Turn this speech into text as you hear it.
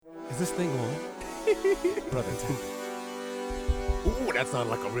this thing on? Brother, ooh, that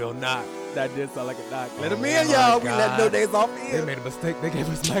sounded like a real knock. That did sound like a knock. Let them in, y'all. We let No Days Off in. They made a mistake. They gave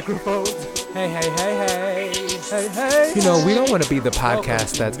us microphones. Hey, hey, hey, hey. Hey, hey. You know, we don't want to be the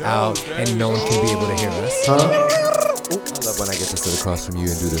podcast that's out and no one can be able to hear us. I love when I get to sit across from you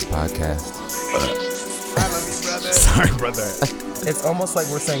and do this podcast. I love you, brother. Sorry, brother. It's almost like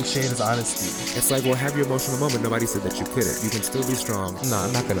we're saying shade is honesty. It's like, well, have your emotional moment. Nobody said that you couldn't. You can still be strong. No,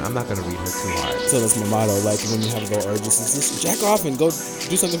 I'm not gonna read her too hard. So that's my motto. Like when you have low urges, it's just jack off and go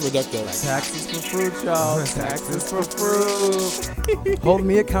do something productive. Taxes for fruit, y'all. Taxes for fruit. Hold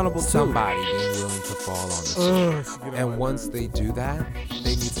me accountable too. Somebody being willing to fall on this. And once they do that,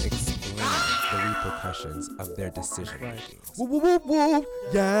 they need to explain the repercussions of their decision making. Whoop, whoop, whoop, whoop.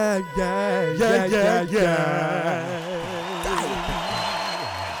 Yeah.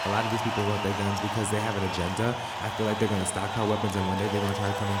 A lot of these people want their guns because they have an agenda. I feel like they're going to stockpile weapons and one day they're going to try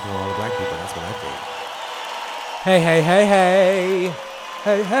to come and kill all the black people. That's what I think. Hey, hey, hey, hey.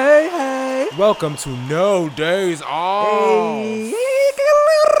 Hey, hey, hey. Welcome to No Days Off.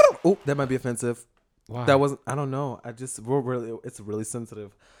 Oh, that might be offensive. Why? That wasn't. I don't know. It's really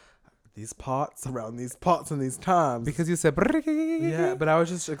sensitive. These pots around these pots and these times. Because you said... Yeah, but I was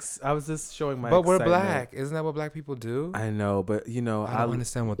just showing my But we're excitement. black. Isn't that what black people do? I know, but you know, I don't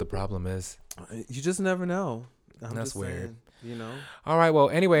understand what the problem is. You just never know. I'm That's just weird. saying, you know. All right. Well,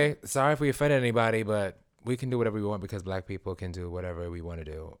 anyway, sorry if we offended anybody, but we can do whatever we want because black people can do whatever we want to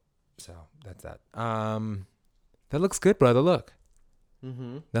do. So that's that. That looks good, brother. Look.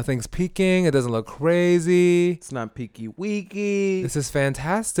 Mm-hmm. Nothing's peeking. It doesn't look crazy. It's not peaky weaky. This is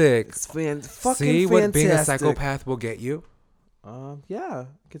fantastic. It's fucking See what being a fantastic. psychopath will get you? Yeah,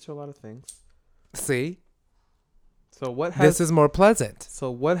 get you a lot of things. See? So what has This is more pleasant.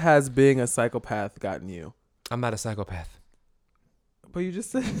 what has being a psychopath gotten you? I'm not a psychopath. But you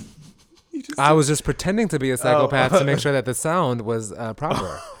just said I was just pretending to be a psychopath to make sure that the sound was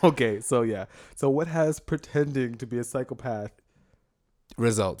proper. Okay, so yeah. So what has pretending to be a psychopath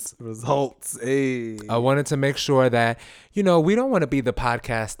Results. Hey. I wanted to make sure that, you know, we don't want to be the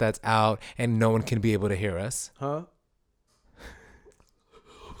podcast that's out and no one can be able to hear us. Huh?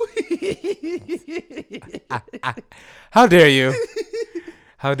 How dare you?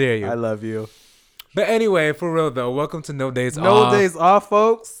 How dare you? I love you. But anyway, for real though, welcome to No Days Off. No Days Off,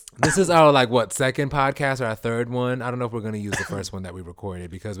 folks. This is our second podcast or our third one. I don't know if we're going to use the first one that we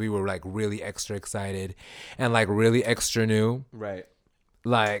recorded because we were like really extra excited and like really extra new. Right.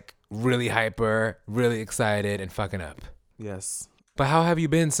 Like really hyper, really excited and fucking up. Yes. But how have you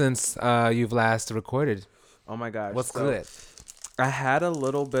been since you've last recorded? Oh my gosh. What's good? I had a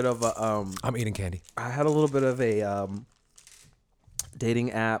little bit of a I'm eating candy. I had a little bit of a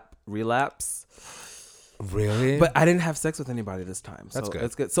dating app relapse. Really? But I didn't have sex with anybody this time. So That's good.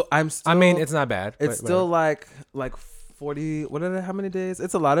 It's good. So I'm still, I mean, it's not bad. it's but still whatever. like 40, how many days?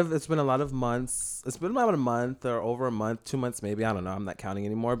 It's been a lot of months. It's been about a month or over a month, 2 months maybe. I don't know. I'm not counting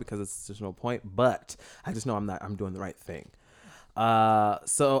anymore because it's just no point. But I just know I'm doing the right thing.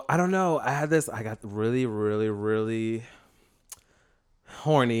 So I don't know. I got really, really, really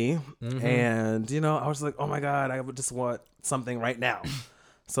horny. Mm-hmm. And, you know, I was like, oh my God, I would just want something right now.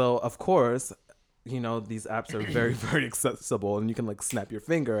 So of course, you know, these apps are very, very accessible and you can like snap your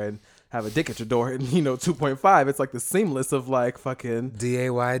finger and have a dick at your door and, you know, 2.5. It's like the seamless of like fucking.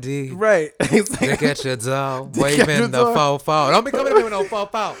 DAYD. Right. Dick at your door. Dick at your Waving the door. fofo. Don't be coming to me with no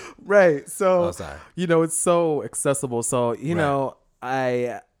fofo. Right. So, Oh, sorry. you know, it's so accessible. So, you know,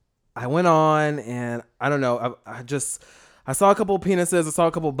 I went on and I don't know. I saw a couple of penises. I saw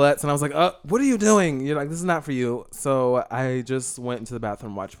a couple of butts and I was like, what are you doing? You're like, this is not for you. So I just went into the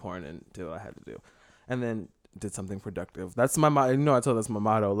bathroom, watched porn and did what I had to do. And then did something productive. That's my motto. You know, I told that's my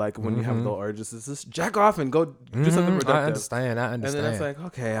motto. Like when you have little urges, it's just jack off and go do something productive. I understand. And then it's like,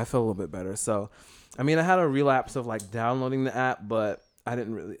 okay, I feel a little bit better. So, I mean, I had a relapse of like downloading the app, but I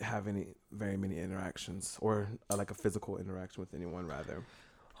didn't really have very many interactions or like a physical interaction with anyone rather.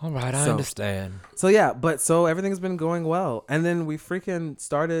 All right, I understand. So yeah, so everything's been going well. And then we freaking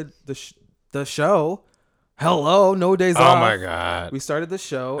started the show. Hello, No Days Off. Oh my God. We started the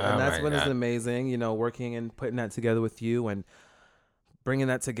show, and Oh that's my when it's God. amazing, you know, working and putting that together with you and bringing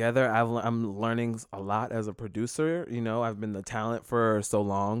that together. I'm learning a lot as a producer. You know, I've been the talent for so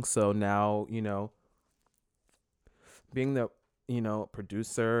long. So now, you know, being the, you know,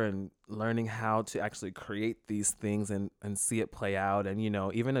 producer and learning how to actually create these things and see it play out and, you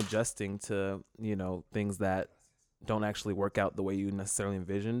know, even adjusting to, you know, things that don't actually work out the way you necessarily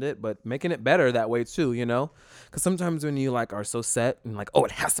envisioned it, but making it better that way too, you know? Because sometimes when you like are so set and like, oh,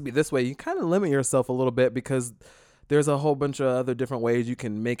 it has to be this way, you kind of limit yourself a little bit because there's a whole bunch of other different ways you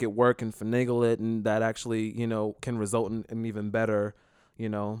can make it work and finagle it, and that actually, can result in an even better,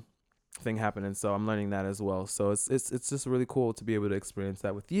 thing happening. So I'm learning that as well. So it's just really cool to be able to experience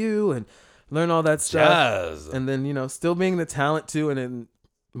that with you and learn all that stuff. Jazz. And then, still being the talent too, and then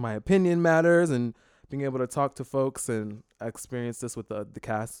my opinion matters, and being able to talk to folks and experience this with the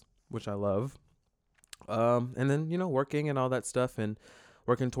cast, which I love. And then, working and all that stuff, and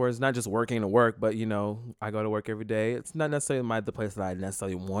working towards not just working to work, but, I go to work every day. It's not necessarily the place that I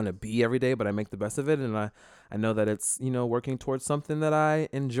necessarily want to be every day, but I make the best of it. And I know that it's, working towards something that I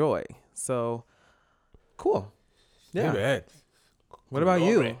enjoy. So cool. Yeah. Amen. What about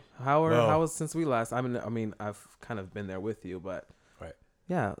you? Glory. How Well. was since we last? I mean, I've kind of been there with you, but Right.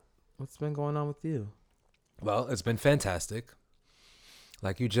 yeah. What's been going on with you? Well, it's been fantastic.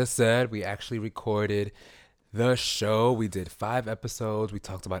 Like you just said, we actually recorded the show. We did 5 episodes. We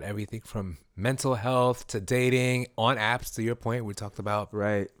talked about everything from mental health to dating on apps. To your point, we talked about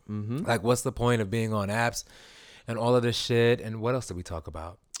Right. Mm-hmm. like what's the point of being on apps and all of this shit. And what else did we talk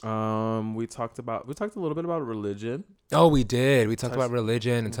about? We talked a little bit about religion. Oh, we did. We talked Touched- about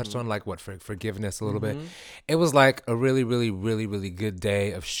religion and touched on like forgiveness a little bit. Mhm. It was like a really, really, really, really good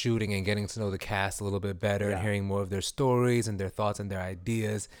day of shooting and getting to know the cast a little bit better and Yeah. hearing more of their stories and their thoughts and their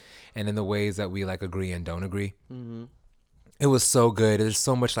ideas and in the ways that we like agree and don't agree. Mm-hmm. It was so good. There's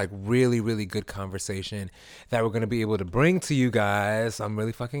so much like really, really good conversation that we're going to be able to bring to you guys. I'm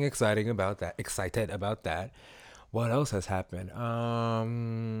really fucking excited about that. What else has happened?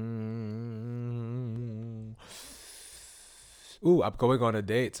 Ooh, I'm going on a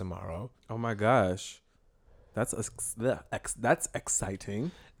date tomorrow. Oh my gosh, that's exciting.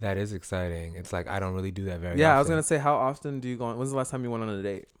 That is exciting. It's like I don't really do that very Yeah, often. I was gonna say, how often do you go on? When's the last time you went on a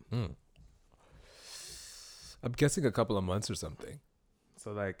date? I'm guessing a couple of months or something.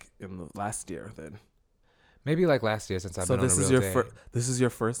 So like in the last year, then. Maybe like last year since I've been on a real date. This is your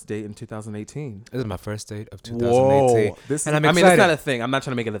first date in 2018. This is my first date of 2018. This And I'm it's excited. not a thing. I'm not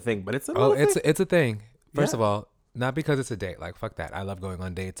trying to make it a thing, but it's a Oh, little thing. it's a thing. First Yeah. of all, not because it's a date. Like fuck that. I love going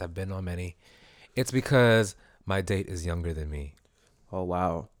on dates. I've been on many. It's because my date is younger than me. Oh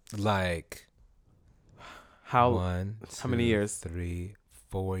wow. Like How 1, how many 2, years? 3,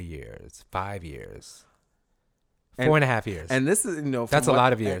 4 years, 5 years, And- 4.5 years. And this is, That's a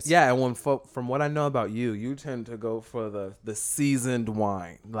lot of years. Yeah, and from what I know about you, you tend to go for the seasoned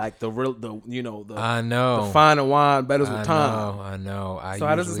wine, like the I know. the finer wine, better with I time. know. I know. So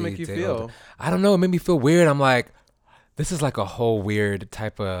how does this usually make you date feel? older. I don't know. It made me feel weird. I'm like, this is like a whole weird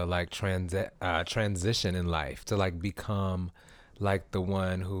type of like transition in life to like become like the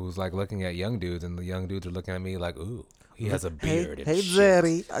one who's like looking at young dudes, and the young dudes are looking at me like, ooh, he has a beard. and shit.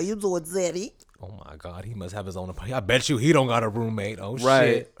 Zeddy, how you doing, Zeddy? Oh my God, he must have his own apartment. I bet you he don't got a roommate. Oh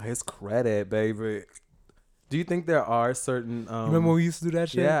Right, shit. his credit, baby. Do you think there are certain? Remember when we used to do that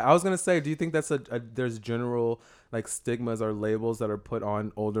shit? Yeah, I was gonna say, do you think that's there's general like stigmas or labels that are put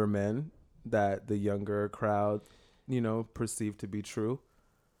on older men that the younger crowd, perceive to be true?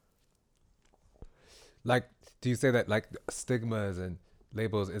 Like, do you say that like stigmas and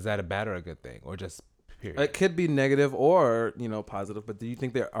labels, is that a bad or a good thing, or just period? It could be negative or positive, but do you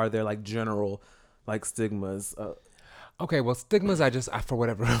think there are like general like stigmas? Okay, well, stigmas, for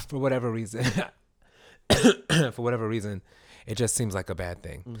whatever reason, it just seems like a bad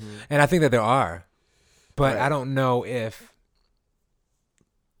thing, and I think that there are, but Right. I don't know if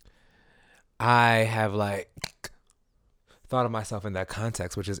I have like thought of myself in that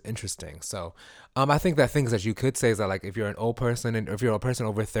context, which is interesting. So, I think that things that you could say is that like if you're an old person and if you're a person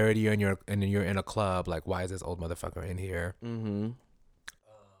over 30 and you're in a club, like why is this old motherfucker in here? Mm-hmm.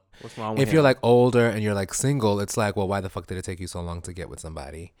 What's wrong with If you're him? like older and you're like single, it's like, well, why the fuck did it take you so long to get with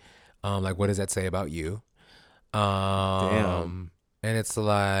somebody? Like, what does that say about you? Damn. And it's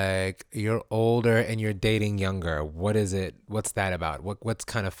like you're older and you're dating younger. What is it? What's that about? What's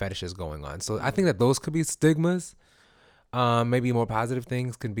kind of fetishes going on? So I think that those could be stigmas. Maybe more positive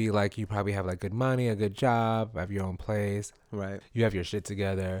things could be like you probably have like good money, a good job, have your own place, Right. you have your shit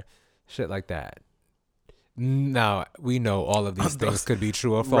together, shit like that. Now we know all of these things could be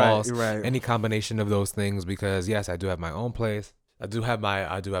true or false. Right. Any combination of those things, because yes, I do have my own place. I do have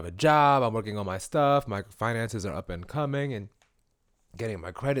a job. I'm working on my stuff. My finances are up and coming and getting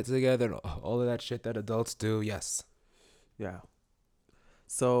my credit together and all of that shit that adults do. Yes. Yeah.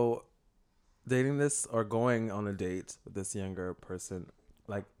 So, dating this or going on a date with this younger person,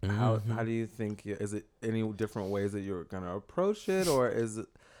 like how do you think? Is it any different ways that you're gonna approach it, or is it?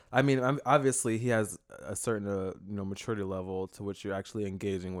 I mean, obviously he has a certain maturity level to which you're actually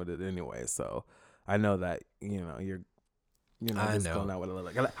engaging with it anyway. So I know that you're you know, I just know. going out with a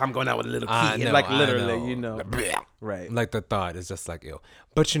little. I'm going out with a little I kid, know, like I literally, know. you know. Right. Like the thought is just like ill.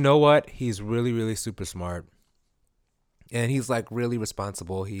 But you know what? He's really, really super smart. And he's like really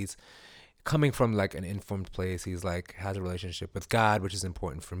responsible. He's coming from like an informed place. He's like has a relationship with God, which is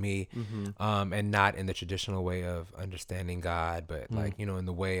important for me. And not in the traditional way of understanding God, but like, you know, in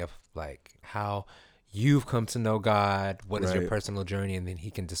the way of like how you've come to know God, what is your Right. personal journey, and then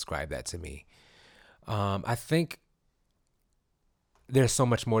he can describe that to me. I think there's so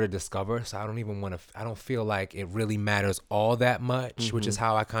much more to discover, so I don't even want to, I don't feel like it really matters all that much, which is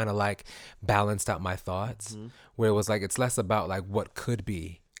how I kind of like balanced out my thoughts, where it was like it's less about like what could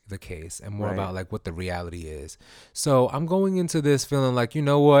be the case and more Right. about like what the reality is. So I'm going into this feeling like, you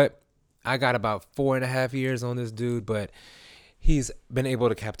know what, I got about 4.5 years on this dude, but he's been able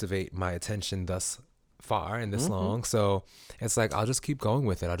to captivate my attention thus far and this long. So it's like I'll just keep going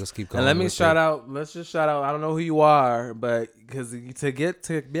with it. I'll just keep going. And let me with shout it. out. Let's just shout out. I don't know who you are, but because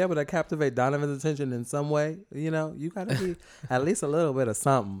to be able to captivate Donovan's attention in some way, you know, you got to be at least a little bit of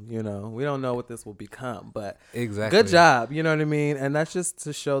something. You know, we don't know what this will become, but Exactly. good job. You know what I mean? And that's just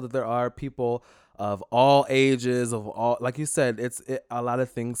to show that there are people of all ages, of all, like you said, a lot of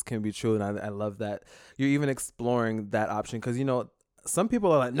things can be true, and I love that you're even exploring that option because you know. Some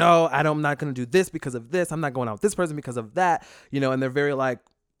people are like, no, I'm not going to do this because of this. I'm not going out with this person because of that, you know, and they're very like,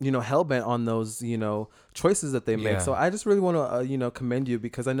 you know, hell-bent on those, you know, choices that they make. Yeah. So I just really want to, you know, commend you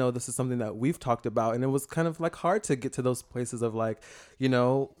because I know this is something that we've talked about and it was kind of like hard to get to those places of like, you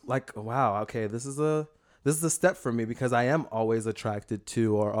know, like, wow, okay, this is a step for me because I am always attracted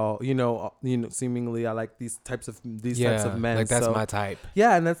to or all, you know, seemingly I like these types of men. Like that's So- my type.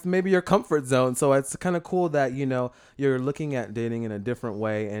 yeah, and that's maybe your comfort zone. So it's kind of cool that, you know, you're looking at dating in a different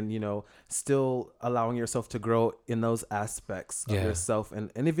way and, you know, still allowing yourself to grow in those aspects of Yeah. yourself and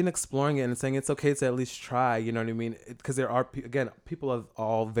even exploring it and saying it's okay to at least try, you know what I mean? Because there are, again, people of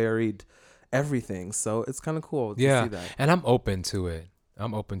all varied everything. So it's kind of cool to Yeah. see that. And I'm open to it.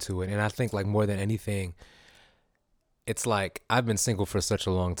 And I think like more than anything, it's like I've been single for such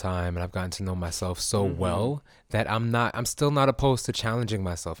a long time and I've gotten to know myself so well that I'm still not opposed to challenging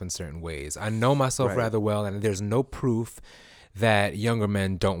myself in certain ways. I know myself Right. rather well, and there's no proof that younger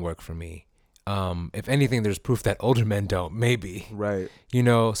men don't work for me. If anything, there's proof that older men don't, maybe. Right. You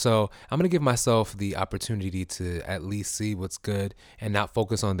know, so I'm going to give myself the opportunity to at least see what's good and not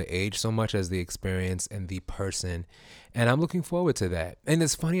focus on the age so much as the experience and the person. And I'm looking forward to that. And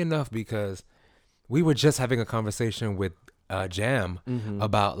it's funny enough because we were just having a conversation with Jam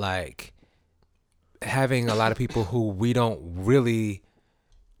about like having a lot of people who we don't really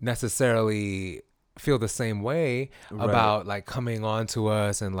necessarily feel the same way about like coming on to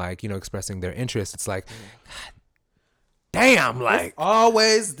us and like, you know, expressing their interest. It's like, God damn, like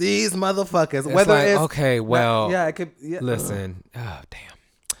Always these motherfuckers. it's Whether like, it's okay, well, yeah, it could. Yeah. listen, oh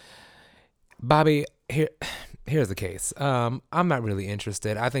damn, Bobby, here's the case. I'm not really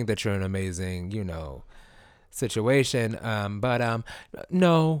interested. I think that you're an amazing, you know, situation. But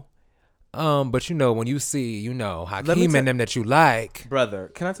no. But you know, when you see, you know, Hakeem and them that you like,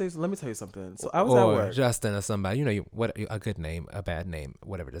 Brother, can I tell you? Let me tell you something. So I was at or work. Justin or somebody, you know, what a good name, a bad name,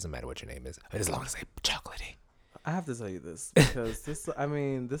 whatever. It doesn't matter what your name is, as long as they chocolatey. I have to tell you this because this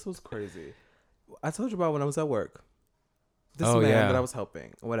was crazy. I told you about when I was at work. This Oh, man yeah. that I was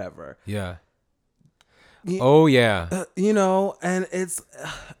helping, whatever. Yeah. Ye- Oh yeah. You know, and it's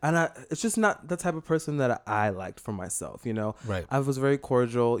just not the type of person that I liked for myself, you know. Right. I was very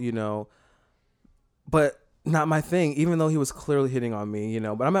cordial, you know, but not my thing, even though he was clearly hitting on me, you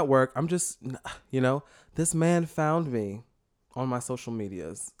know. But I'm at work. I'm just, you know, this man found me on my social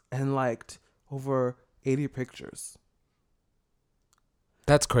medias and liked over 80 pictures.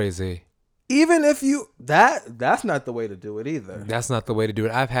 That's crazy. Even if you that's not the way to do it either. That's not the way to do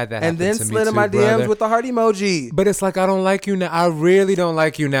it. I've had that And happen then to me slid in too, my brother. DMs with the heart emoji. But it's like I don't like you now. I really don't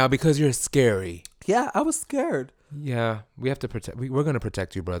like you now because you're scary. Yeah, I was scared. Yeah, we have to protect. We're gonna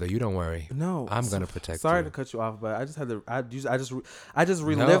protect you, brother. You don't worry. No, I'm gonna protect Sorry you. to cut you off, but I just had to. I just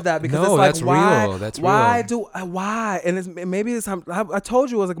relived that because no, it's like that's why? real. That's why real. why? And it's maybe it's. I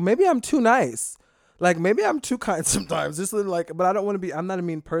told you I was like maybe I'm too nice, like maybe I'm too kind sometimes. Just like, but I don't want to be. I'm not a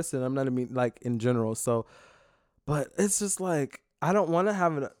mean person. I'm not a mean like in general. So, but it's just like I don't want to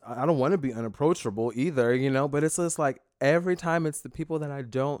have I don't want to be unapproachable either, you know. But it's just like every time it's the people that I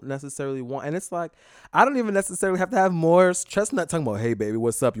don't necessarily want, and it's like I don't even necessarily have to have more chestnut talking about, hey baby,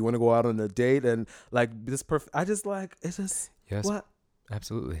 what's up? You want to go out on a date and like this perfect? I just like it's just Yes, what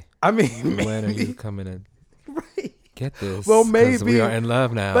absolutely. I mean. When are you maybe, coming in? right? Get this. Well, 'cause maybe. we are in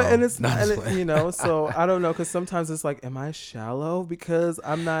love now. But and it's No, I'm and just it, playing. you know, so I don't know because sometimes it's like, am I shallow because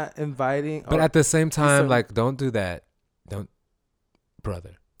I'm not inviting? But or- at the same time, certain- like, don't do that. Don't,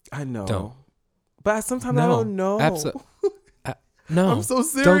 brother. I know. Don't. But sometimes I don't know. No. I'm so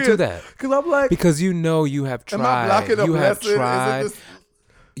serious. Don't do that. Because I'm like, Because you know you have tried. am I blocking a you have blessing? tried. Is it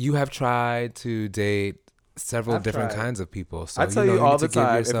You have tried to date several I've different tried. kinds of people. So I tell you need all to the give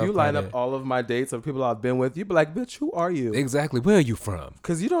time, if yourself you line credit. up all of my dates of people I've been with, you'd be like, bitch, who are you? Exactly. Where are you from?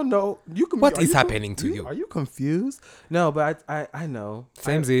 Because you don't know. You can. What are is you happening to you? Are you confused? No, but I know.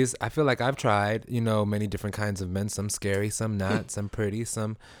 Samesies. I feel like I've tried, many different kinds of men. Some scary, some not, some pretty,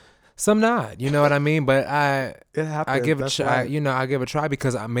 some not. You know what I mean? But It happens. I give a That's try. right. I give a try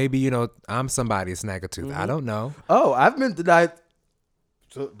because maybe I'm somebody's snaggletooth. Mm-hmm. I don't know. Oh, I've been denied.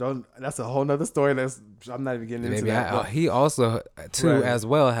 So don't. That's a whole nother story. I'm not even getting into Maybe that. but- he also too Right. as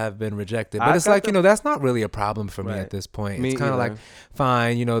well have been rejected. But I it's got like that's not really a problem for me Right. at this point. Me It's kind of either. like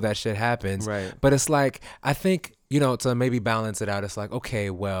fine, that shit happens. Right. But it's like I think to maybe balance it out, it's like okay,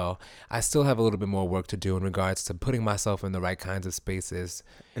 well, I still have a little bit more work to do in regards to putting myself in the right kinds of spaces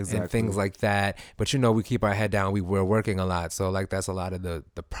and things like that. But we keep our head down. We're working a lot, so like that's a lot of the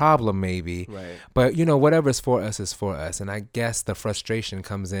problem maybe. Right. But whatever's for us is for us, and I guess the frustration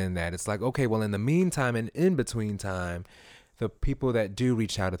comes in that it's like okay, well, in the meantime and in between time, the people that do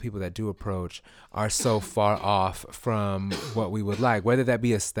reach out, the people that do approach are so far off from what we would like, whether that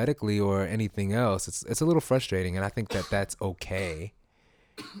be aesthetically or anything else. It's a little frustrating, and I think that that's okay.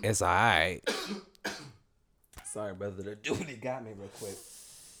 It's all right. Sorry, brother. The duty got me real quick.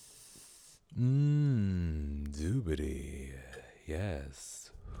 Doobity. Yes.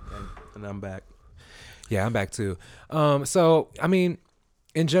 And I'm back. Yeah, I'm back too. So, I mean,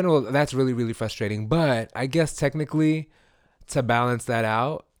 in general, that's really, really frustrating. But I guess technically, to balance that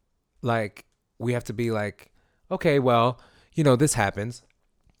out, like, we have to be like, okay, well, this happens.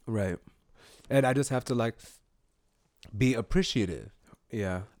 Right. And I just have to, like, be appreciative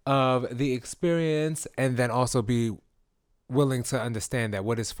Yeah. of the experience and then also be willing to understand that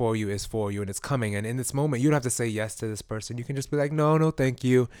what is for you and it's coming. And in this moment, you don't have to say yes to this person. You can just be like, no, thank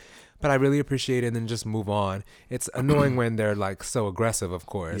you. But I really appreciate it, and then just move on. It's annoying when they're like so aggressive, of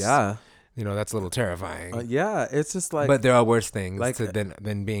course. Yeah. That's a little terrifying. Yeah. It's just like. But there are worse things like-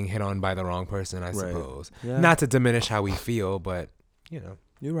 than being hit on by the wrong person, I suppose. Yeah. Not to diminish how we feel, but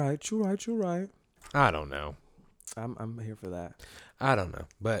You're right. You're right. I don't know. I'm here for that. I don't know,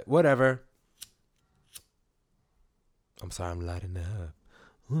 but whatever. I'm sorry, I'm lighting up.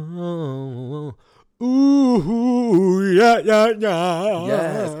 Ooh, yeah.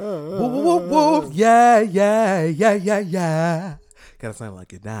 Yes. Woo, woo, woo, woo. Yeah. Gotta sound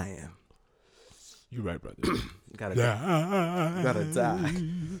like you're dying. You're right, brother. Gotta die.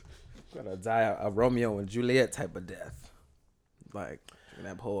 Gotta die a Romeo and Juliet type of death. Like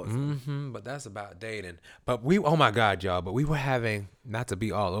that poison. But that's about dating. But oh my God, y'all. But we were having, not to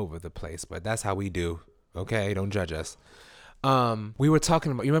be all over the place, but that's how we do. Okay, don't judge us. We were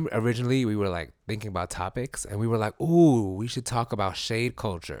talking about, you remember originally we were like thinking about topics and we were like, ooh, we should talk about shade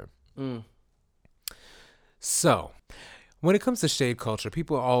culture. So when it comes to shade culture,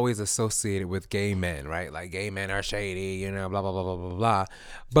 people are always associated with gay men, right? Like gay men are shady, blah, blah, blah, blah, blah, blah.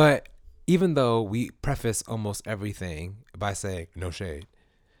 But even though we preface almost everything by saying no shade,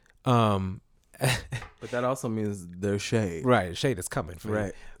 But that also means there's shade. right, shade is coming for you.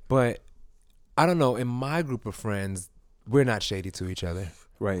 Right. But I don't know, in my group of friends, we're not shady to each other.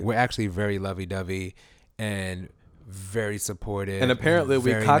 Right. We're actually very lovey-dovey and very supportive. And apparently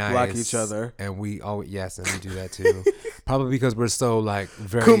we very cock block each other. And we always, yes, and we do that too. Probably because we're so like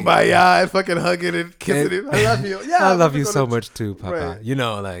very Kumbaya and fucking hugging and kissing it. I love you. Yeah. I love we're you gonna- so much too, Papa. Right.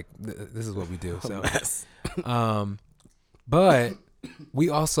 Like this is what we do. So Mess. but we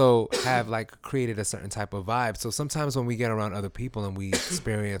also have like created a certain type of vibe. So sometimes when we get around other people and we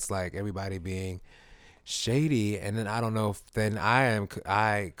experience like everybody being shady, and then I don't know if then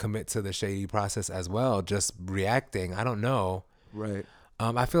I commit to the shady process as well, just reacting. I don't know. Right.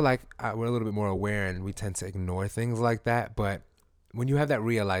 I feel like we're a little bit more aware and we tend to ignore things like that. But when you have that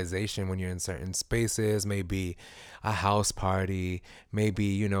realization, when you're in certain spaces, maybe a house party,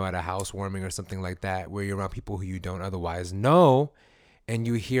 maybe, at a housewarming or something like that, where you're around people who you don't otherwise know, and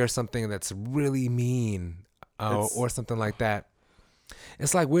you hear something that's really mean or something like that,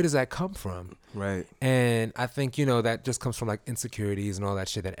 it's like, where does that come from? Right. And I think, that just comes from like insecurities and all that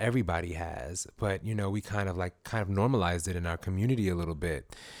shit that everybody has. But, we kind of normalized it in our community a little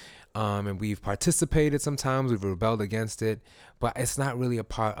bit. And we've participated sometimes, we've rebelled against it, but it's not really a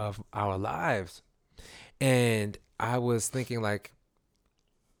part of our lives. And I was thinking like,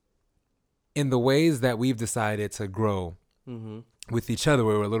 in the ways that we've decided to grow with each other,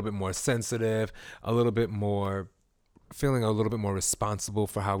 where we're a little bit more sensitive, feeling a little bit more responsible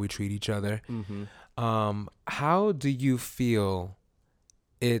for how we treat each other. How do you feel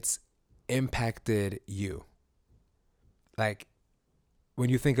it's impacted you? Like, when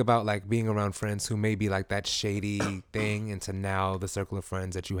you think about like being around friends who may be like that shady thing into now the circle of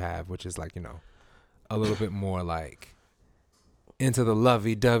friends that you have, which is like, a little bit more like into the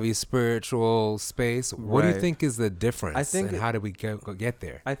lovey-dovey spiritual space. What do you Right. think is the difference? I think and how did we get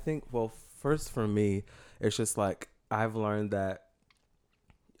there? I think, well, first for me, it's just like I've learned that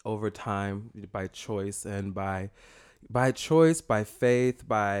over time, by choice and by choice, by faith,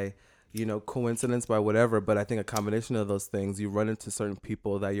 by coincidence, by whatever. But I think a combination of those things, you run into certain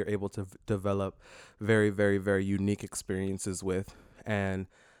people that you're able to develop very, very, very unique experiences with, and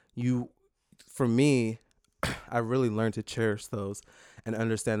for me, I really learned to cherish those and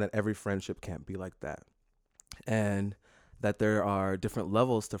understand that every friendship can't be like that, and that there are different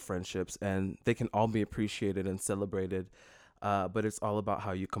levels to friendships, and they can all be appreciated and celebrated, but it's all about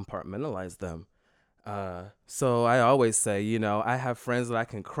how you compartmentalize them. So I always say, I have friends that I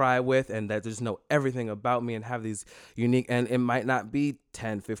can cry with and that just know everything about me and have these unique, and it might not be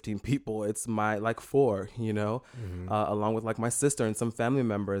 10, 15 people. It's my like 4, along with like my sister and some family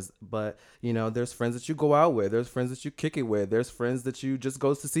members. But, there's friends that you go out with. There's friends that you kick it with. There's friends that you just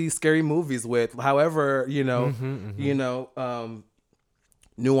go to see scary movies with. However,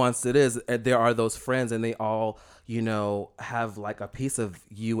 nuanced it is, there are those friends, and they all have like a piece of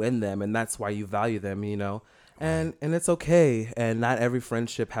you in them, and that's why you value them, and it's okay, and not every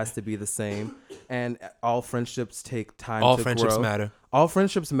friendship has to be the same, and all friendships take time All to friendships grow. matter. All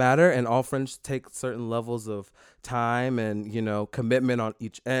friendships matter, and all friends take certain levels of time and commitment on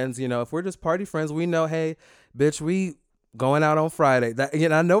each ends. If we're just party friends, we know, hey bitch, we going out on Friday. That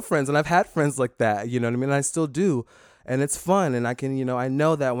I know friends, and I've had friends like that, you know what I mean, and I still do. And it's fun, and I can, I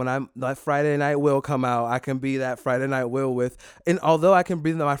know that when that Friday night will come out, I can be that Friday night will with, and although I can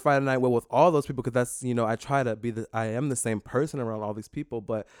be my Friday night will with all those people, because that's, I try to be I am the same person around all these people,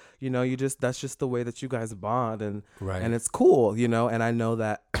 but that's just the way that you guys bond, and Right. and it's cool, and I know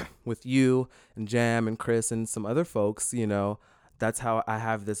that with you and Jam and Chris and some other folks, that's how I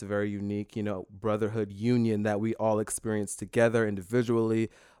have this very unique, brotherhood union that we all experience together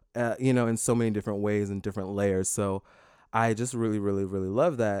individually, in so many different ways and different layers. So I just really, really, really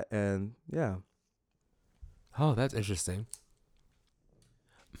love that. And yeah. Oh, that's interesting.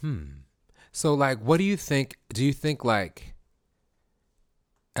 So like, what do you think? Do you think like,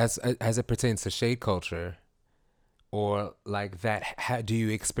 as it pertains to shade culture, or like that, do you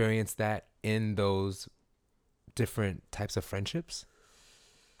experience that in those different types of friendships?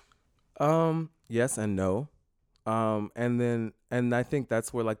 Yes and no. And I think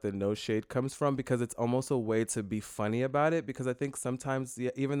that's where like the no shade comes from, because it's almost a way to be funny about it, because I think sometimes,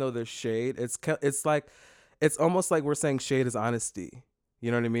 even though there's shade, it's like, it's almost like we're saying shade is honesty.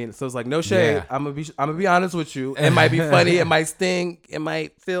 You know what I mean? So it's like, no shade. Yeah. I'm gonna be honest with you. It might be funny, it might sting, it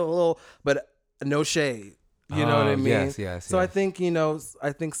might feel a little, but no shade. You know what I mean? Yes. So I think,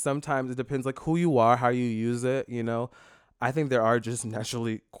 I think sometimes it depends like who you are, how you use it, I think there are just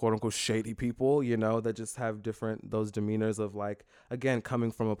naturally quote unquote shady people, that just have those demeanors of like, again,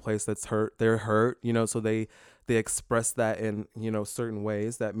 coming from a place that's hurt, they're hurt, so they express that in, certain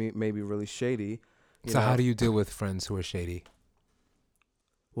ways that may be really shady. So how do you deal with friends who are shady?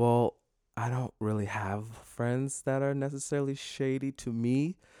 Well, I don't really have friends that are necessarily shady to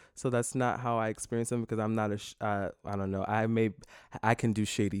me. So that's not how I experience them, because I'm not I don't know. I can do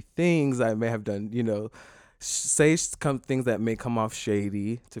shady things. I may have done, say things that may come off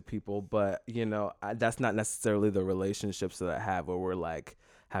shady to people, but that's not necessarily the relationships that I have where we're like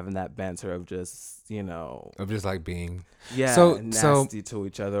having that banter of just Of just like being nasty to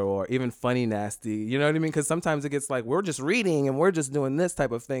each other, or even funny nasty, you know what I mean? Because sometimes it gets like we're just reading and we're just doing this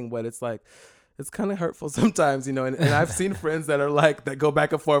type of thing, but it's like it's kind of hurtful sometimes, and I've seen friends that are like that go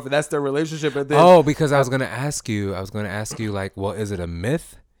back and forth, and that's their relationship. And then, because I was gonna ask you like, well, is it a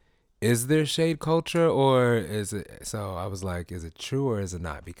myth? Is there shade culture, or is it? So I was like, is it true or is it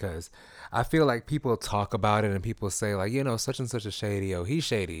not? Because I feel like people talk about it and people say like, such and such is shady. Oh, he's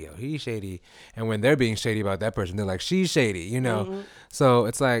shady. Oh, he's shady. And when they're being shady about that person, they're like, she's shady. So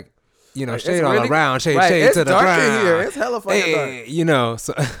it's like, shade all around, shade it's to the dark ground. in here. It's hella fucking dark.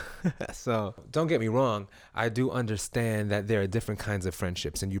 So so don't get me wrong. I do understand that there are different kinds of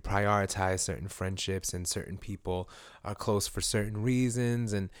friendships, and you prioritize certain friendships, and certain people are close for certain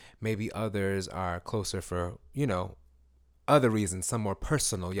reasons, and maybe others are closer for, other reasons, some more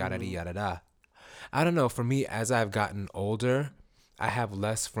personal, yada yada da. I don't know. For me, as I've gotten older, I have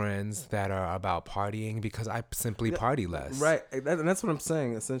less friends that are about partying because I simply party less. Right. And that's what I'm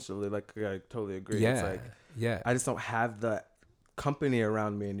saying, essentially. Like, I totally agree. Yeah. It's like, yeah. I just don't have the company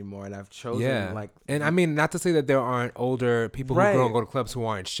around me anymore, and I've chosen like. And I mean, not to say that there aren't older people who don't go to clubs who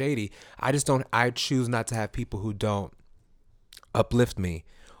aren't shady. I choose not to have people who don't uplift me,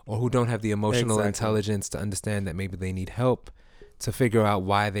 or who don't have the emotional intelligence to understand that maybe they need help to figure out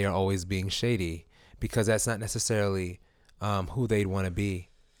why they are always being shady, because that's not necessarily who they'd want to be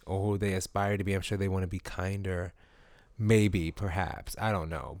or who they aspire to be. I'm sure they want to be kinder, maybe, perhaps. I don't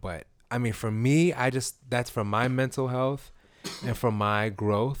know. But I mean, for me, that's for my mental health and for my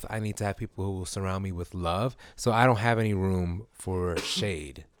growth. I need to have people who will surround me with love. So I don't have any room for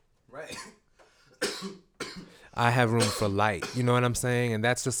shade. Right. I have room for light. You know what I'm saying? And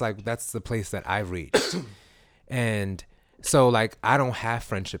that's just like, that's the place that I've reached. And so like, I don't have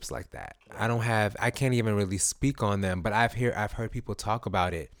friendships like that. I can't even really speak on them, but I've heard people talk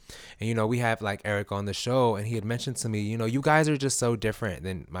about it. And, you know, we have like Eric on the show, and he had mentioned to me, you know, you guys are just so different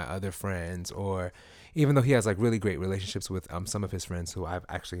than my other friends. Or even though he has like really great relationships with some of his friends who I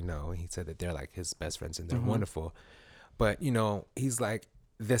actually know, he said that they're like his best friends and they're wonderful. But, you know, he's like,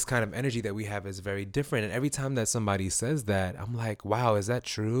 this kind of energy that we have is very different. And every time that somebody says that, I'm like, wow, is that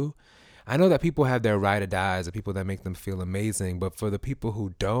true? I know that people have their ride or dies, the people that make them feel amazing. But for the people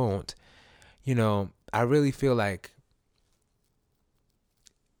who don't, you know, I really feel like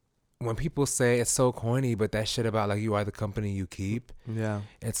when people say it's so corny, but that shit about like you are the company you keep. Yeah.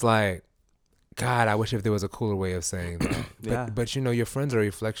 It's like, God, I wish if there was a cooler way of saying that. But you know, your friends are a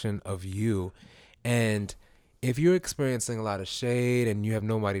reflection of you. And if you're experiencing a lot of shade and you have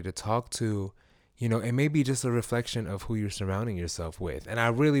nobody to talk to, you know, it may be just a reflection of who you're surrounding yourself with. And I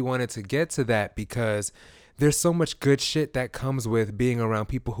really wanted to get to that because there's so much good shit that comes with being around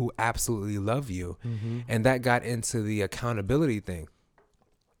people who absolutely love you. And that got into the accountability thing.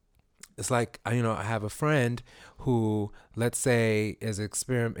 It's like, you know, I have a friend who, let's say, is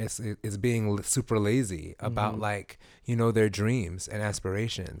being super lazy about like, you know, their dreams and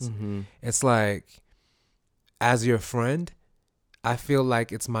aspirations. It's like, as your friend, I feel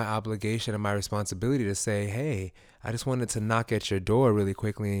like it's my obligation and my responsibility to say, hey, I just wanted to knock at your door really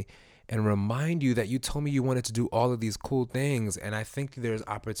quickly and remind you that you told me you wanted to do all of these cool things. And I think there's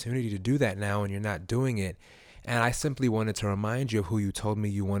opportunity to do that now and you're not doing it. And I simply wanted to remind you of who you told me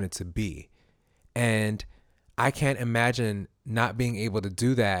you wanted to be. And I can't imagine not being able to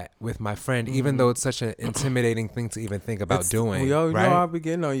do that with my friend, even though it's such an intimidating thing to even think about doing. Yo, right? You know, I'll be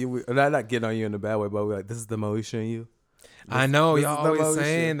getting on you. Not getting on you in a bad way, but we're like, this is the Moesha in you. I know y'all always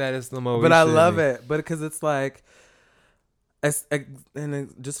saying that it's the Moesha. But I love it. But because it's like,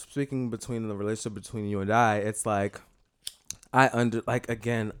 and just speaking between the relationship between you and I, it's like,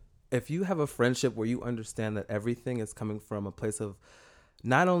 again, if you have a friendship where you understand that everything is coming from a place of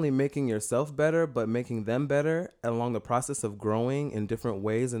not only making yourself better, but making them better along the process of growing in different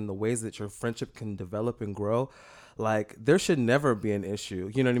ways and the ways that your friendship can develop and grow, like there should never be an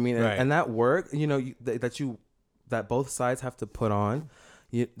issue. You know what I mean? Right. And that work, you know, that both sides have to put on,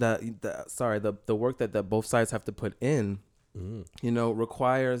 the work that both sides have to put in, you know,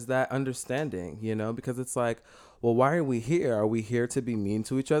 requires that understanding, you know, because it's like, well, why are we here? Are we here to be mean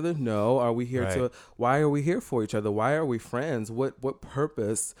to each other? No. Are we here why are we here for each other? Why are we friends? What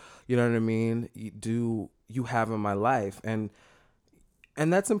purpose, you know what I mean, do you have in my life? And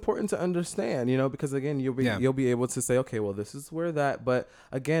that's important to understand, you know, because again, you'll be able to say, okay, well, this is where that, but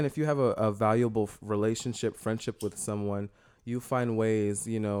again, if you have a valuable friendship with someone, you find ways,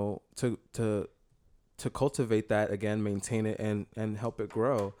 you know, to cultivate that, again, maintain it and help it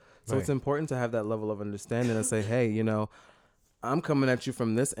grow. So it's important to have that level of understanding and say, hey, you know, I'm coming at you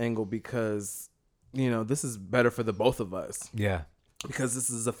from this angle because, you know, this is better for the both of us. Yeah. Because this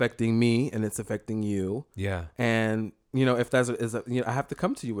is affecting me and it's affecting you. Yeah. And, you know, if you know, I have to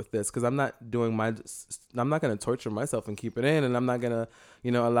come to you with this because I'm not going to torture myself and keep it in. And I'm not going to,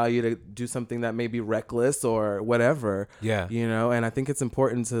 you know, allow you to do something that may be reckless or whatever. Yeah. You know, and I think it's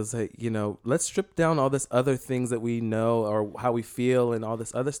important to say, you know, let's strip down all this other things that we know or how we feel and all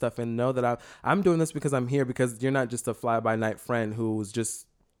this other stuff and know that I'm doing this because I'm here, because you're not just a fly by night friend who's just,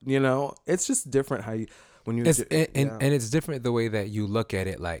 you know, it's just different how you, when you, and it's different the way that you look at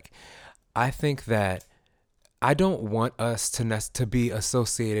it. Like, I think that I don't want us to be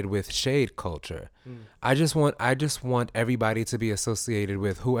associated with shade culture. I just want everybody to be associated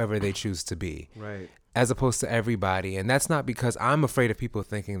with whoever they choose to be. Right. As opposed to everybody. And that's not because I'm afraid of people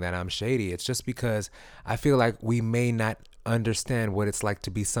thinking that I'm shady. It's just because I feel like we may not understand what it's like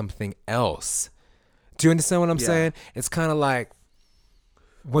to be something else. Do you understand what I'm saying? It's kind of like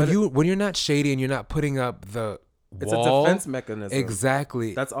when you're not shady and you're not putting up the It's a wall. defense mechanism.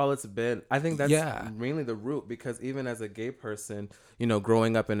 Exactly. That's all it's been. I think that's mainly the root, because even as a gay person,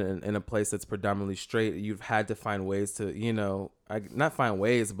 growing up in a place that's predominantly straight, you've had to find ways to, not find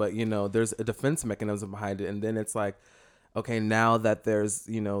ways, but, there's a defense mechanism behind it. And then it's like, okay, now that there's,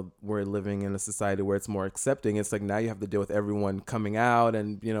 we're living in a society where it's more accepting, it's like now you have to deal with everyone coming out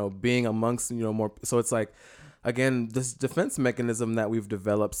and, being amongst, more. So it's like, again, this defense mechanism that we've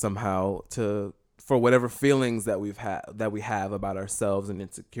developed somehow for whatever feelings that we have about ourselves and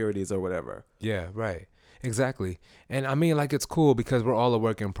insecurities or whatever. Yeah, right. Exactly. And I mean, like, it's cool because we're all a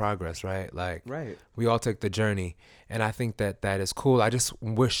work in progress, right? Like, right. We all take the journey. And I think that is cool. I just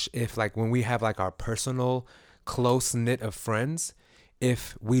wish if, like, when we have, like, our personal close knit of friends,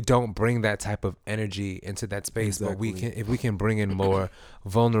 if we don't bring that type of energy into that space, but if we can bring in more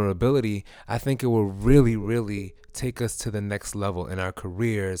vulnerability, I think it will really, really take us to the next level in our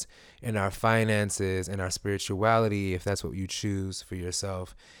careers, in our finances, in our spirituality, if that's what you choose for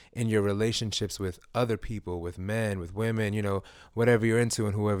yourself, in your relationships with other people, with men, with women, whatever you're into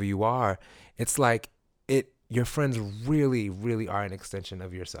and whoever you are. It's like your friends really, really are an extension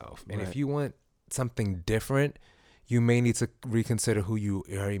of yourself. And if you want something different, you may need to reconsider who you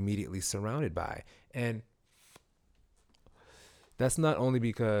are immediately surrounded by. And that's not only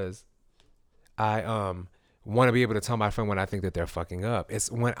because I want to be able to tell my friend when I think that they're fucking up. It's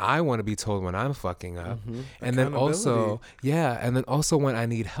when I want to be told when I'm fucking up. Mm-hmm. And then also, when I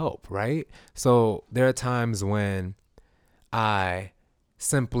need help, right? So there are times when I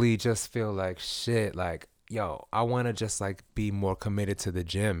simply just feel like shit, like, yo, I want to just like be more committed to the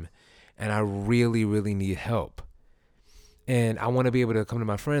gym. And I really, really need help. And I want to be able to come to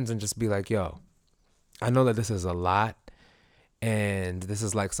my friends and just be like, yo, I know that this is a lot and this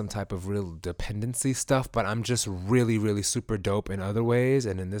is like some type of real dependency stuff, but I'm just really, really super dope in other ways.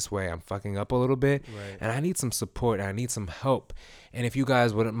 And in this way, I'm fucking up a little bit. Right. And I need some support. And I need some help. And if you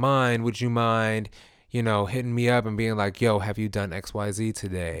guys wouldn't mind, would you mind, hitting me up and being like, yo, have you done XYZ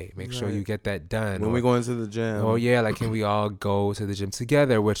today? Make sure you get that done. When we go into the gym. Oh, yeah, like, can we all go to the gym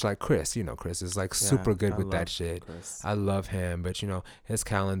together? Which, like, Chris is, like, super good with that shit. Chris. I love him. But, his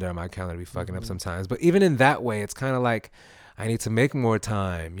calendar, my calendar be fucking up sometimes. But even in that way, it's kind of like I need to make more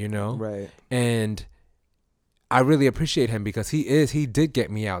time, Right. And I really appreciate him because he did get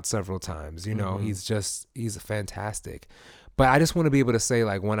me out several times. He's fantastic. But I just want to be able to say,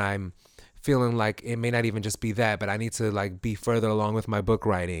 like, when I'm feeling like it may not even just be that, but I need to like be further along with my book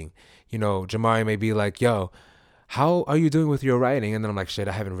writing. Jamari may be like, yo, how are you doing with your writing? And then I'm like, shit,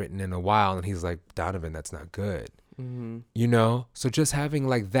 I haven't written in a while. And he's like, Donovan, that's not good. Mm-hmm. So just having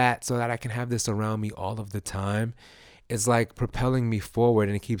like that so that I can have this around me all of the time is like propelling me forward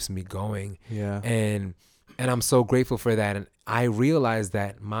and it keeps me going. Yeah. And I'm so grateful for that. And I realize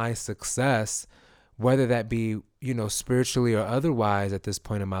that my success, whether that be, spiritually or otherwise at this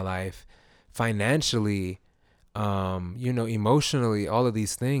point in my life, financially, emotionally, all of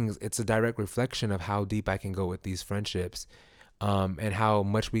these things, it's a direct reflection of how deep I can go with these friendships, and how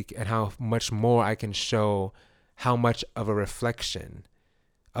much more I can show how much of a reflection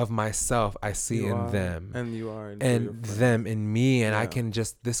of myself I see in them, and you are, and them in me, and I can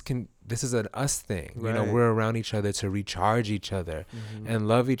just this is an us thing. Right. We're around each other to recharge each other and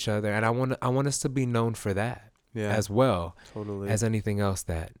love each other, and I want us to be known for that. Yeah, as well, totally, as anything else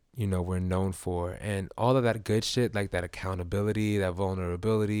that we're known for, and all of that good shit, like that accountability, that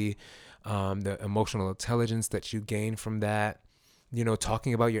vulnerability, the emotional intelligence that you gain from that,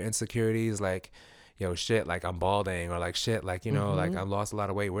 talking about your insecurities, like, yo, shit, like I'm balding, or like shit, like, like I lost a lot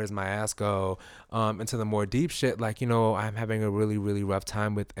of weight, where's my ass go, into the more deep shit, like, I'm having a really, really rough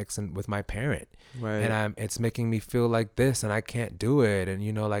time with my parent, right, and it's making me feel like this and I can't do it,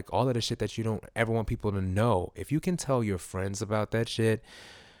 and like all of the shit that you don't ever want people to know. If you can tell your friends about that shit,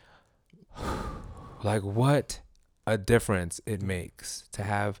 like what a difference it makes to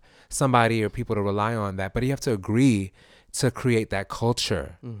have somebody or people to rely on that. But you have to agree to create that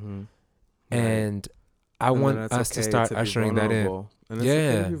culture. And I want us to start ushering that in. And it's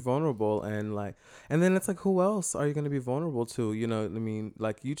okay to be vulnerable, and then it's like, who else are you going to be vulnerable to?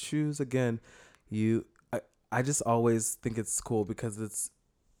 Like, you choose again. I just always think it's cool because it's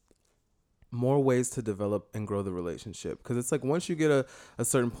more ways to develop and grow the relationship, because it's like once you get a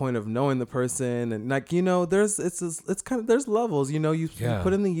certain point of knowing the person, and like there's levels, you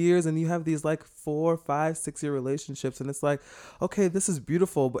put in the years and you have these like 4, 5, 6 year relationships, and it's like, okay, this is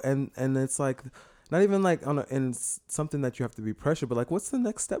beautiful, but and it's like not even like in something that you have to be pressured, but like, what's the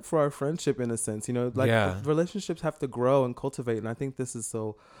next step for our friendship in a sense, relationships have to grow and cultivate, and I think this is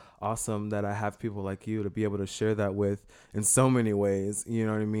so awesome that I have people like you to be able to share that with in so many ways, you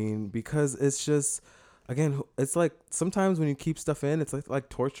know what I mean? Because it's just, again, it's like sometimes when you keep stuff in, it's like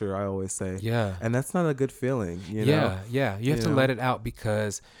torture, I always say. Yeah. And that's not a good feeling, you know? Yeah. You have You to know? let it out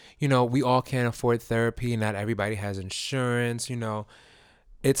because, we all can't afford therapy. Not everybody has insurance,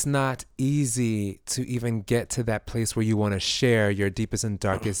 It's not easy to even get to that place where you want to share your deepest and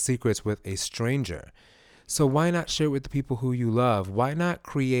darkest secrets with a stranger. So why not share it with the people who you love? Why not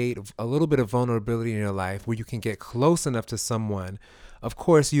create a little bit of vulnerability in your life where you can get close enough to someone, of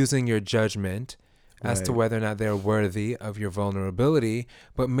course, using your judgment as to Right. whether or not they're worthy of your vulnerability,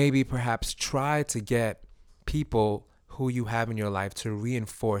 but maybe perhaps try to get people who you have in your life to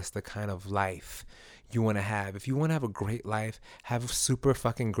reinforce the kind of life you want to have. If you want to have a great life, have super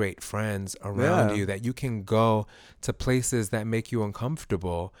fucking great friends around Yeah. you that you can go to places that make you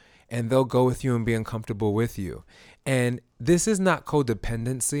uncomfortable, and they'll go with you and be uncomfortable with you. And this is not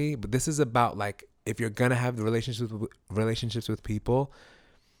codependency, but this is about like, if you're going to have the relationships with people,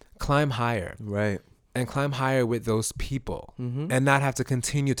 climb higher. Right. And climb higher with those people, and not have to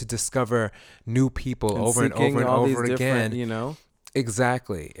continue to discover new people over and seeking over and all over these again. different,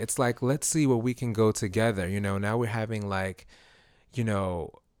 Exactly. It's like, let's see where we can go together. Now we're having like,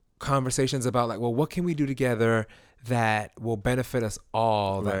 conversations about like, well, what can we do together that will benefit us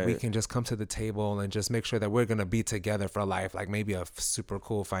all, that we Right. can just come to the table and just make sure that we're going to be together for life, like maybe a super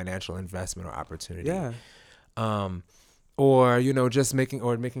cool financial investment or opportunity. Yeah. Or, just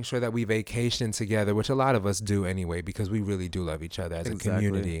making sure that we vacation together, which a lot of us do anyway, because we really do love each other as a Exactly.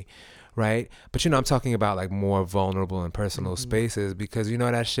 community. Right. But, I'm talking about like more vulnerable and personal spaces, because,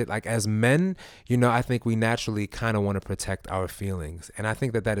 that shit, like as men, I think we naturally kind of want to protect our feelings. And I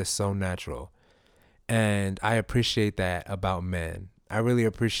think that is so natural. And I appreciate that about men. I really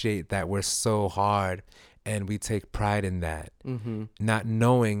appreciate that we're so hard and we take pride in that, not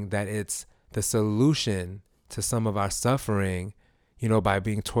knowing that it's the solution to some of our suffering, by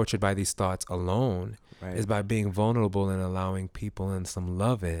being tortured by these thoughts alone, Right. is by being vulnerable and allowing people in some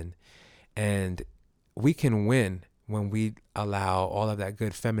love in. And we can win when we allow all of that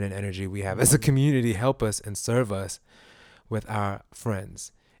good feminine energy we have as a community help us and serve us with our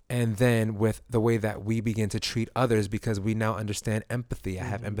friends. And then with the way that we begin to treat others, because we now understand empathy. I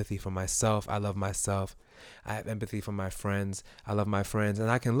have empathy for myself. I love myself. I have empathy for my friends. I love my friends.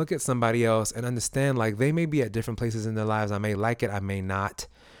 And I can look at somebody else and understand, like, they may be at different places in their lives. I may like it. I may not.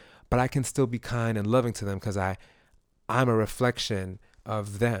 But I can still be kind and loving to them because I'm a reflection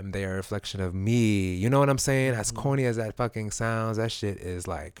of them. They are a reflection of me. You know what I'm saying? As corny as that fucking sounds, that shit is,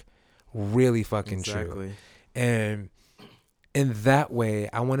 like, really fucking true. Exactly. And in that way,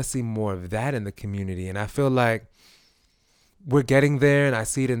 I want to see more of that in the community. And I feel like we're getting there, and I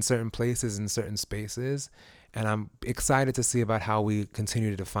see it in certain places, in certain spaces. And I'm excited to see about how we continue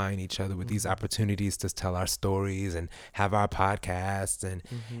to define each other with these opportunities to tell our stories and have our podcasts. And,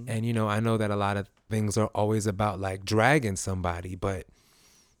 I know that a lot of things are always about like dragging somebody,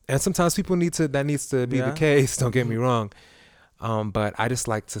 and sometimes people that needs to be the case. Don't get me wrong. But I just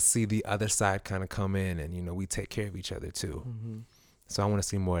like to see the other side kind of come in, and, we take care of each other too. So I want to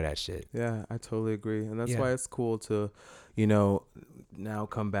see more of that shit. Yeah, I totally agree. And that's Yeah. why it's cool to, now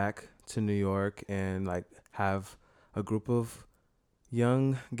come back to New York and like have a group of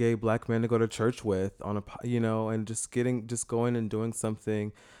young gay black men to go to church with and just going and doing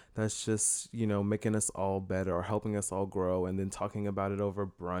something that's just, making us all better or helping us all grow, and then talking about it over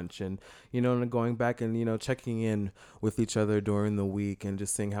brunch and, and going back and, checking in with each other during the week and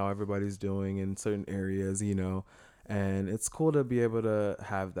just seeing how everybody's doing in certain areas, and it's cool to be able to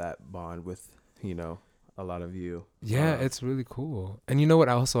have that bond with, a lot of you. Yeah, it's really cool. And you know what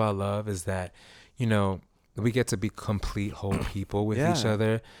also I love is that, we get to be complete whole people with each Yeah.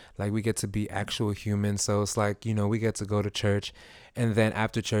 other. Like we get to be actual humans. So it's like, we get to go to church, and then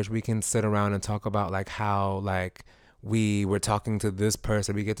after church we can sit around and talk about like how like we were talking to this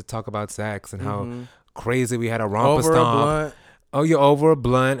person. We get to talk about sex and how crazy we had a romper Over a stomp. blunt. Oh, you're over a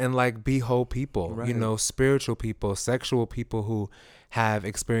blunt, and like be whole people, Right. spiritual people, sexual people who have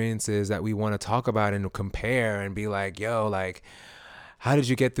experiences that we want to talk about and compare and be like, yo, like, how did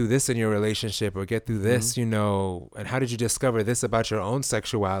you get through this in your relationship or get through this, and how did you discover this about your own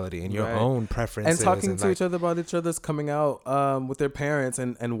sexuality and your Right. own preferences? And talking to like, each other about each other's coming out with their parents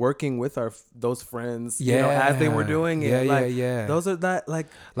and working with those friends, Yeah. as they were doing it. Yeah. Those are that, like,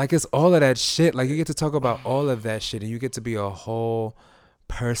 Like it's all of that shit. Like you get to talk about all of that shit, and you get to be a whole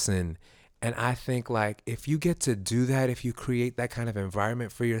person. And I think like if you get to do that, if you create that kind of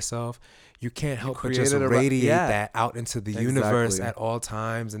environment for yourself, you can't help but just create it radiate yeah. that out into the universe Exactly. at all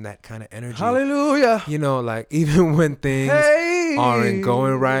times, and that kind of energy. hallelujah. Like even when things Hey. aren't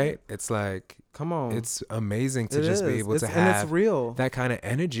going right, it's like Come on. It's amazing to It just be is. able to And it's have real. that kind of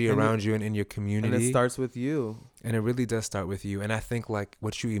energy And around you and in your community. And it starts with you. And it really does start with you. And I think like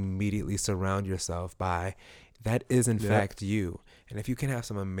what you immediately surround yourself by, that is in fact you. And if you can have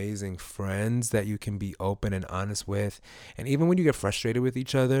some amazing friends that you can be open and honest with, and even when you get frustrated with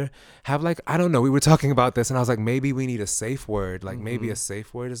each other, have like, I don't know, we were talking about this and I was like, maybe we need a safe word. Like maybe a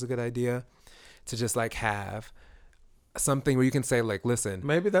safe word is a good idea to just like have something where you can say like, listen,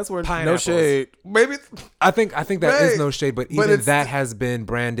 Maybe that's where pineapples. no shade. Maybe I think that is Right. no shade, but But even it's- that has been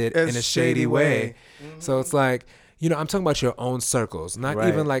branded it's in a shady way. So it's like, you know, I'm talking about your own circles, not Right.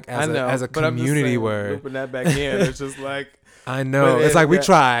 even like I know, as a but I'm just community saying, word. looping that back in, it's just like, I know. But It's like we yeah,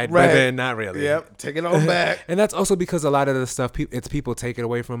 tried, right. but then not really. yep, take it on back. And that's also because a lot of the stuff, it's people take it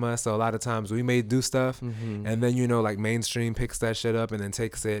away from us. So a lot of times we may do stuff and then, you know, like mainstream picks that shit up and then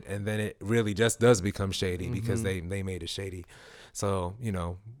takes it. And then it really just does become shady because they made it shady. So, you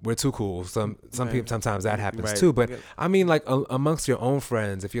know, we're too cool. Some people, sometimes that happens Right. too. But I mean, like amongst your own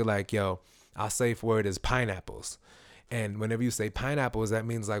friends, if you're like, yo, our safe word is pineapples. And whenever you say pineapples, that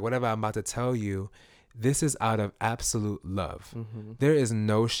means like whatever I'm about to tell you, this is out of absolute love. There is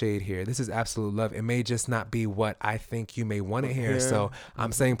no shade here. This is absolute love. It may just not be what I think you may want to hear. So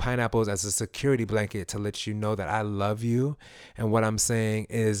I'm saying pineapples as a security blanket to let you know that I love you. And what I'm saying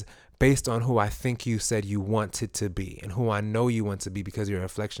is based on who I think you said you wanted to be and who I know you want to be because you're a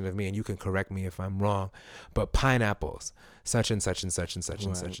reflection of me, and you can correct me if I'm wrong. But pineapples, such and such and such and such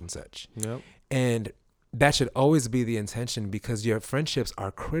and such and such. Yep. And that should always be the intention because your friendships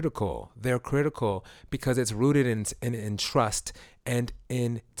are critical. They're critical because it's rooted in trust and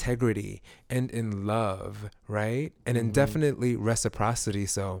integrity and in love, right? And in definitely reciprocity.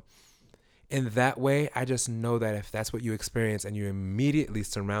 So in that way, I just know that if that's what you experience and you immediately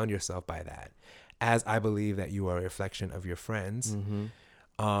surround yourself by that, as I believe that you are a reflection of your friends,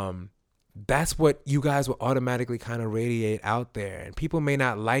 that's what you guys will automatically kind of radiate out there. And people may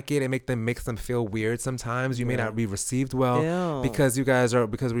not like it. It makes them feel weird sometimes. You may not be received well Ew. because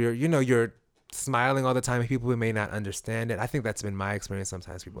we're, you know, you're smiling all the time and people may not understand it. I think that's been my experience.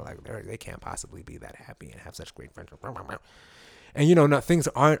 Sometimes people are like, they can't possibly be that happy and have such great friendship. And you know, things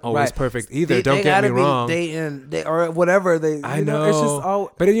aren't always Right. perfect either. They Don't get gotta me be wrong. dating, or whatever they. I you know. It's just all.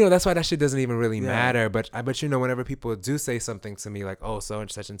 But you know, that's why that shit doesn't even really Yeah. matter. But you know, whenever people do say something to me like, oh, so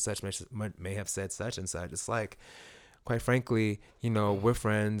and such may have said such and such, it's like, quite frankly, you know, we're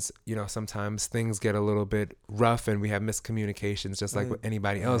friends. You know, sometimes things get a little bit rough and we have miscommunications just like with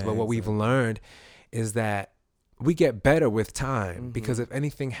anybody else. But what we've learned is that we get better with time because if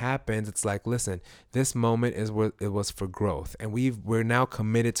anything happens, it's like, listen, this moment is where it was for growth, and we're now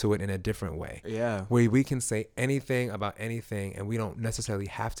committed to it in a different way. Yeah. Where we can say anything about anything and we don't necessarily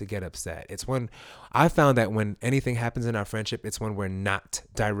have to get upset. It's when I found that when anything happens in our friendship, it's when we're not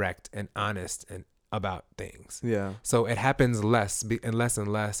direct and honest and about things. Yeah. So it happens less and less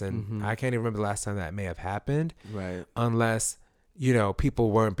and less. And I can't even remember the last time that may have happened Right. unless, you know,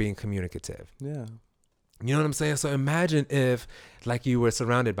 people weren't being communicative. Yeah. You know what I'm saying? So imagine if like you were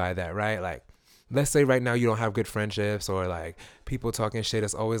surrounded by that, right? Like, let's say right now you don't have good friendships or like people talking shit.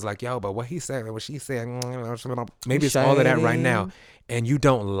 It's always like, yo, but what he said, what she said, maybe it's all of that right now. And you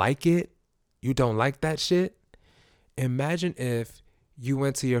don't like it. You don't like that shit. Imagine if you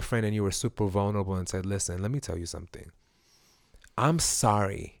went to your friend and you were super vulnerable and said, listen, let me tell you something. I'm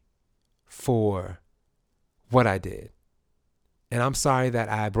sorry for what I did. And I'm sorry that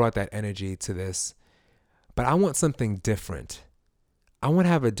I brought that energy to this. But I want something different. I want to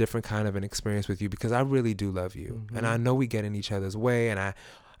have a different kind of an experience with you because I really do love you. And I know we get in each other's way and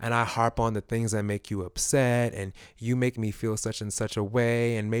I harp on the things that make you upset and you make me feel such and such a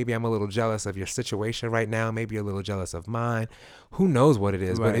way. And maybe I'm a little jealous of your situation right now. Maybe you're a little jealous of mine. Who knows what it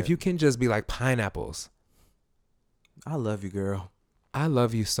is? But if you can just be like pineapples. I love you, girl. I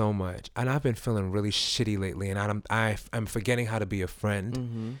love you so much. And I've been feeling really shitty lately and I'm forgetting how to be a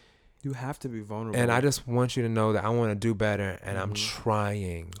friend. You have to be vulnerable. And I just want you to know that I want to do better and I'm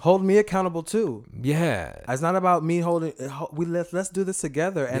trying. hold me accountable too. Yeah. It's not about me holding. Let's do this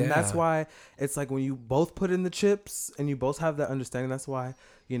together, and that's Yeah. why it's like when you both put in the chips and you both have that understanding. That's why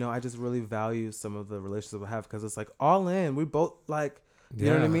I just really value some of the relationships I have because it's like all in. We both like. You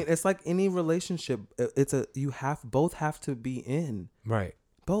know what I Yeah. mean? It's like any relationship. Both have to be in. Right.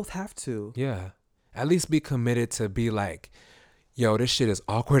 Both have to. Yeah. At least be committed to be like, yo, this shit is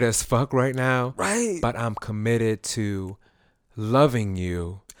awkward as fuck right now. Right. But I'm committed to loving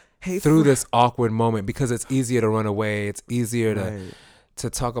you Hey, through this awkward moment because it's easier to run away. It's easier Right. to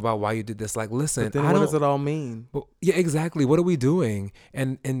talk about why you did this. Like, listen, But then I what don't. does it all mean? Well, yeah, exactly. What are we doing?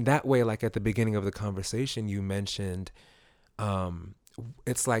 And in that way, like at the beginning of the conversation, you mentioned,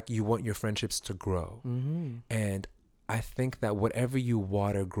 it's like you want your friendships to grow. And I think that whatever you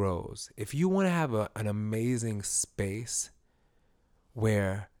water grows. If you want to have an amazing space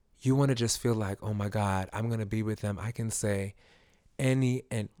where you want to just feel like, oh my God, I'm going to be with them, I can say any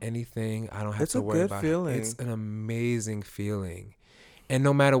and anything. I don't have It's to a worry good about feeling. it. It's an amazing feeling. And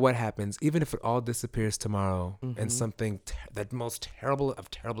no matter what happens, even if it all disappears tomorrow and something, that most terrible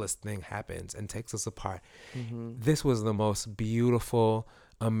of terriblest thing happens and takes us apart, this was the most beautiful,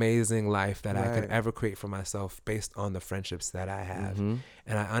 amazing life that I could Right. ever create for myself based on the friendships that I have. And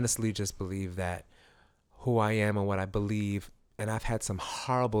I honestly just believe that who I am and what I believe, and I've had some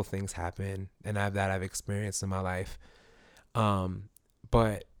horrible things happen and I've experienced in my life.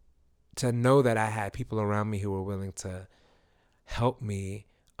 But to know that I had people around me who were willing to help me,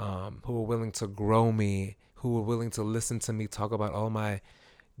 who were willing to grow me, who were willing to listen to me talk about all my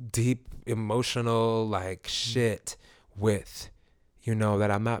deep emotional like shit with,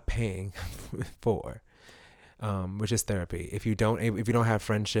 that I'm not paying for, which is therapy. If you don't have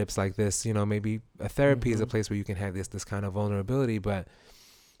friendships like this, maybe a therapy is a place where you can have this kind of vulnerability. But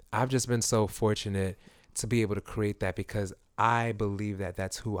I've just been so fortunate to be able to create that because I believe that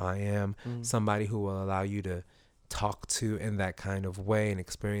that's who I am, somebody who will allow you to talk to in that kind of way and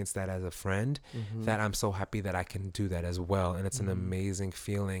experience that as a friend, that I'm so happy that I can do that as well. And it's an amazing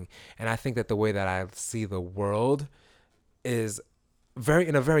feeling. And I think that the way that I see the world is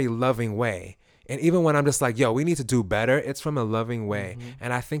in a very loving way. And even when I'm just like, yo, we need to do better, it's from a loving way.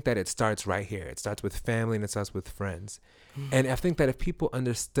 And I think that it starts right here. It starts with family and it starts with friends. And I think that if people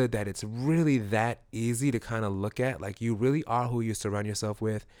understood that it's really that easy to kind of look at, like you really are who you surround yourself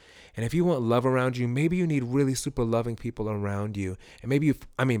with. And if you want love around you, maybe you need really super loving people around you. And maybe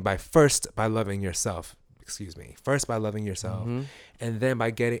first by loving yourself, and then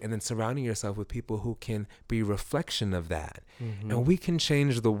and then surrounding yourself with people who can be reflection of that. And we can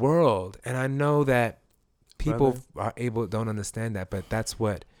change the world. And I know that people don't understand that, but that's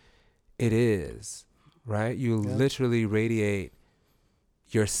what it is, right? You literally radiate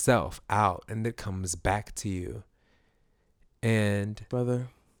yourself out and it comes back to you. And Brother,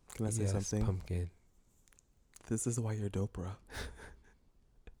 can I say yes, something? Pumpkin. This is why you're dope, bro.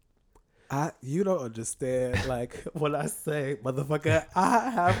 You don't understand, like, when I say, motherfucker,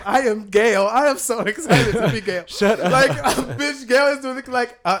 I am Gail. I am so excited to be Gail. Shut up. Like, bitch, Gail is doing,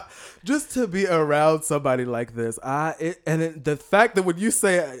 just to be around somebody like this. The fact that when you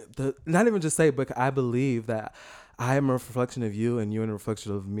say, not even just say, but I believe that I am a reflection of you and you're a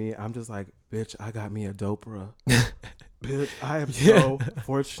reflection of me, I'm just like, bitch, I got me a dope, bro. Bitch, I am so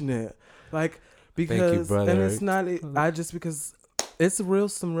fortunate. Like, because, Thank you, brother. and it's not, because it's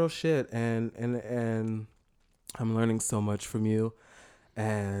some real shit, and I'm learning so much from you,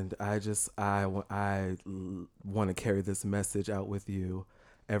 and I want to carry this message out with you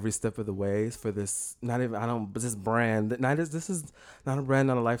every step of the way for this. This brand. This is not a brand,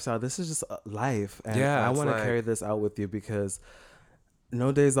 not a lifestyle. This is just life, and I want to carry this out with you because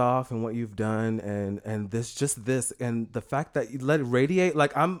No Days Off and what you've done and this and the fact that you let it radiate,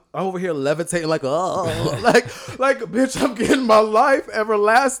 like I'm over here levitating like like bitch, I'm getting my life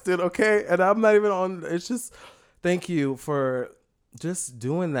everlasting, okay? And I'm not even on. It's just thank you for just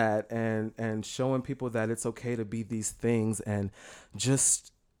doing that and showing people that it's okay to be these things and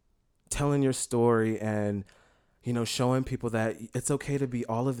just telling your story and showing people that it's okay to be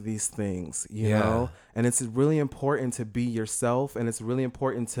all of these things, you know? And it's really important to be yourself. And it's really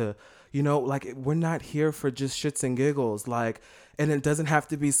important to, we're not here for just shits and giggles. And it doesn't have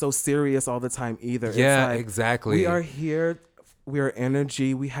to be so serious all the time either. Yeah, it's exactly. We are here. We are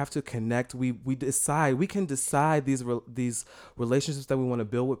energy. We have to connect. We can decide these relationships that we want to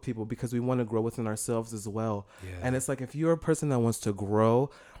build with people because we want to grow within ourselves as well. Yeah. And it's like, if you're a person that wants to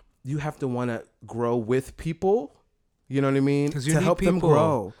grow, you have to want to grow with people, you know what I mean? To help them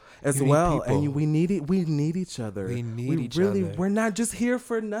grow as well. And we need it. We need each other. We're not just here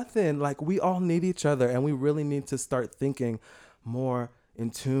for nothing. Like, we all need each other, and we really need to start thinking more in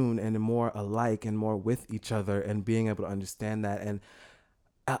tune and more alike and more with each other and being able to understand that and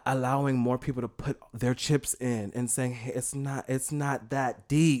allowing more people to put their chips in and saying, hey, it's not that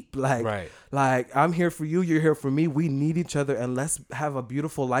deep. Like I'm here for you, you're here for me. We need each other, and let's have a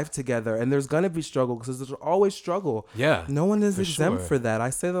beautiful life together. And there's gonna be struggle because there's always struggle. Yeah, no one is exempt for that. I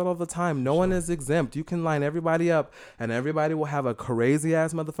say that all the time. No one is exempt. You can line everybody up, and everybody will have a crazy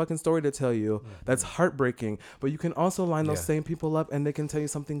ass motherfucking story to tell you that's heartbreaking. But you can also line those same people up, and they can tell you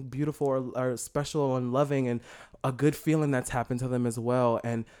something beautiful or special and loving and a good feeling that's happened to them as well.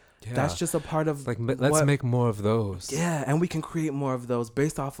 And Yeah. That's just a part of Like, let's make more of those. Yeah, and we can create more of those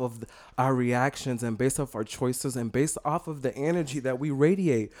based off of our reactions and based off our choices and based off of the energy that we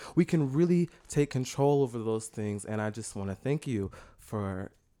radiate. We can really take control over those things, and I just want to thank you for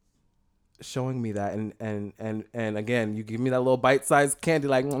showing me that. And again, you give me that little bite-sized candy,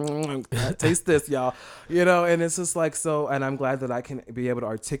 like, taste this, y'all, and it's just like, so, and I'm glad that I can be able to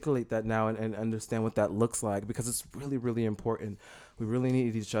articulate that now and understand what that looks like, because it's really, really important. We really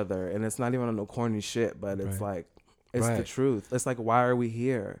need each other, and it's not even on no corny shit, but it's like, it's the truth. It's like, why are we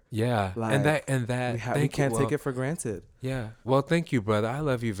here? Yeah, like, and that we can't take it for granted. Yeah. Well, thank you, brother. I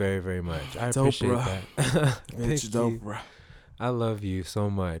love you very, very much. I appreciate that. It's dope, bro. I love you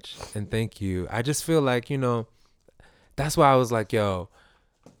so much, and thank you. I just feel like, that's why I was like, yo,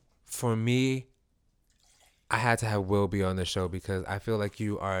 for me, I had to have Will be on the show, because I feel like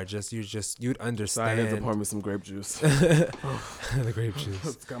you'd understand. Sorry, I had to pour me some grape juice. The grape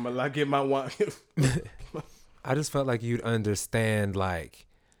juice. I'm gonna get my wine. I just felt like you'd understand, like,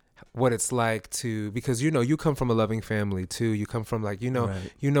 what it's like to, because you come from a loving family too. You come from, like,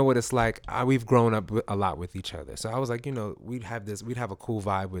 Right. you know what it's like. We've grown up a lot with each other, so I was like, we'd have a cool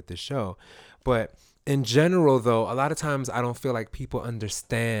vibe with the show. But in general, though, a lot of times I don't feel like people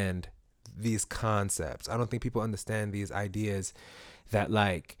understand these concepts. I don't think people understand these ideas that,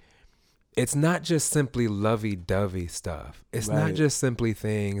 like, it's not just simply lovey-dovey stuff. It's not just simply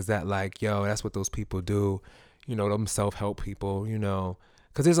things that, like, yo, that's what those people do, them self-help people,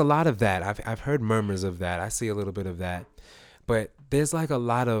 because there's a lot of that. I've heard murmurs of that. I see a little bit of that, but there's like a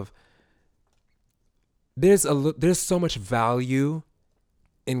lot of there's so much value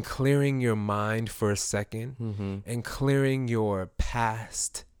in clearing your mind for a second and clearing your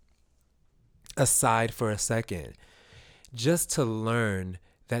past aside for a second, just to learn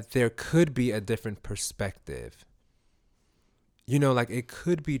that there could be a different perspective. Like, it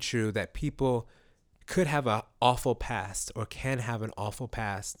could be true that people could have an awful past, or can have an awful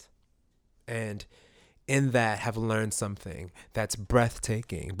past, and in that have learned something that's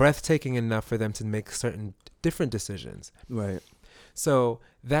breathtaking enough for them to make certain different decisions. Right. So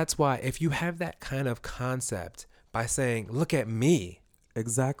that's why, if you have that kind of concept, by saying, look at me,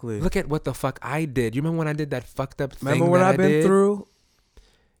 Exactly. look at what the fuck I did. You remember when I did that fucked up thing? Remember what I've been through?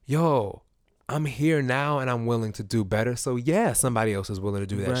 Yo, I'm here now and I'm willing to do better. So yeah, somebody else is willing to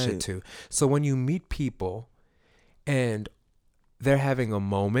do that shit too. So when you meet people and they're having a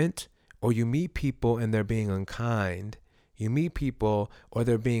moment, or you meet people and they're being unkind, you meet people or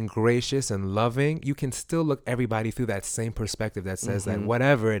they're being gracious and loving, you can still look everybody through that same perspective that says that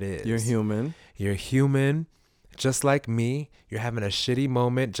whatever it is, you're human. Just like me, you're having a shitty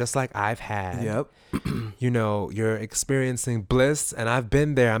moment, just like I've had. Yep. You're experiencing bliss, and I've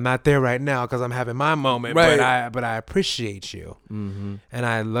been there. I'm not there right now because I'm having my moment, Right. but I appreciate you, and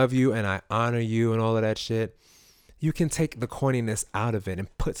I love you, and I honor you, and all of that shit. You can take the corniness out of it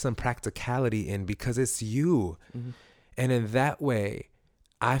and put some practicality in, because it's you, and in that way,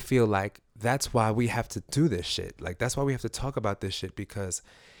 I feel like that's why we have to do this shit. Like, that's why we have to talk about this shit, because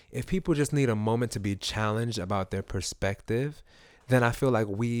if people just need a moment to be challenged about their perspective, then I feel like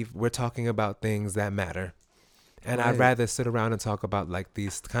we're talking about things that matter. And I'd rather sit around and talk about, like,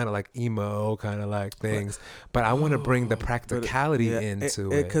 these kind of like emo kind of like things, but I want to bring the practicality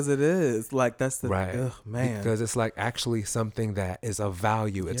into it. Because it is like, that's the Right. ugh, man. Because it's like actually something that is of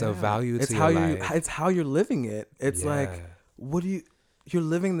value. It's a value to how your life. It's how you're living it. It's like, you're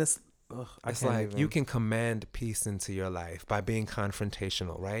living this. Ugh, It's like you can command peace into your life by being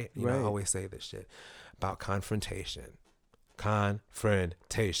confrontational, right? You know, I always say this shit about confrontation.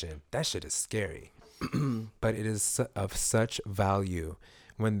 Confrontation. That shit is scary. But it is of such value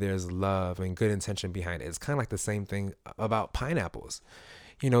when there's love and good intention behind it. It's kind of like the same thing about pineapples.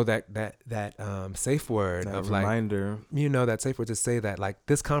 That safe word that of reminder. Like, that safe word to say that, like,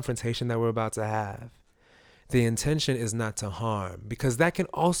 this confrontation that we're about to have, the intention is not to harm, because that can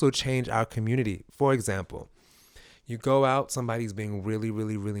also change our community. For example, you go out, somebody's being really,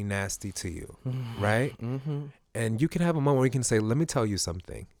 really, really nasty to you, right? And you can have a moment where you can say, let me tell you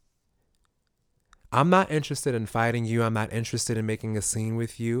something. I'm not interested in fighting you. I'm not interested in making a scene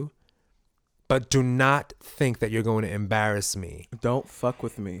with you. But do not think that you're going to embarrass me. Don't fuck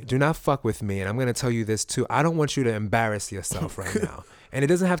with me. Do not fuck with me. And I'm going to tell you this too. I don't want you to embarrass yourself right now. And it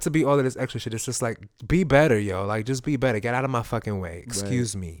doesn't have to be all of this extra shit. It's just like, be better, yo. Like, just be better. Get out of my fucking way.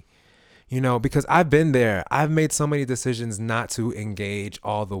 Excuse me. Because I've been there. I've made so many decisions not to engage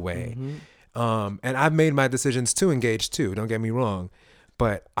all the way. And I've made my decisions to engage too. Don't get me wrong.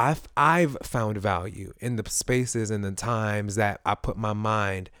 But I've found value in the spaces and the times that I put my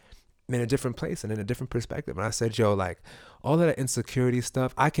mind in a different place and in a different perspective. And I said, yo, like, all of that insecurity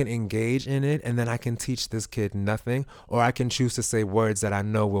stuff, I can engage in it and then I can teach this kid nothing, or I can choose to say words that I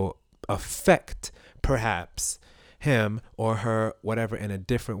know will affect perhaps him or her, whatever, in a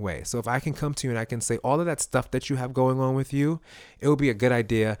different way. So if I can come to you and I can say all of that stuff that you have going on with you, it would be a good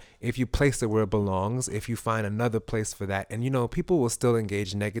idea if you place it where it belongs, if you find another place for that. And, you know, people will still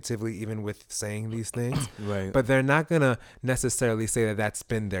engage negatively even with saying these things, Right. but they're not going to necessarily say that that's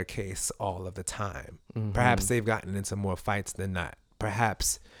been their case all of the time. Perhaps they've gotten into more fights than not.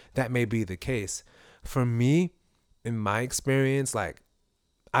 Perhaps that may be the case. For me, in my experience, like,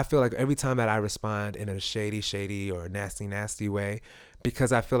 I feel like every time that I respond in a shady or nasty way,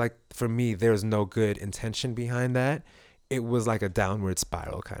 because I feel like for me, there's no good intention behind that, it was like a downward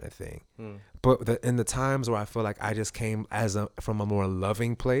spiral kind of thing. But in the times where I feel like I just came from a more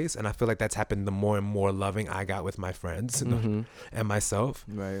loving place, and I feel like that's happened the more and more loving I got with my friends and myself.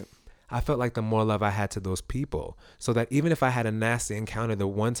 Right. I felt like the more love I had to those people, so that even if I had a nasty encounter the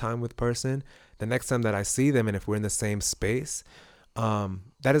one time with person, the next time that I see them, and if we're in the same space,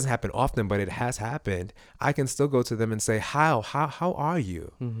 that doesn't happen often, but it has happened, I can still go to them and say, how are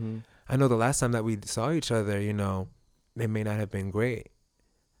you? I know the last time that we saw each other, you know, it may not have been great.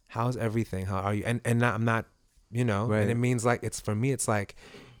 How's everything? How are you? And I'm not, you know, Right. and it means like, it's for me, it's like,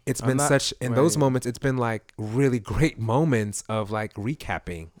 it's I'm been not- such, in right. those moments, it's been like really great moments of like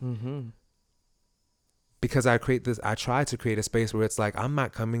recapping. Because I try to create a space where it's like, I'm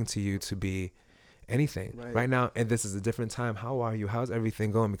not coming to you to be anything right now, and this is a different time. How are you? How's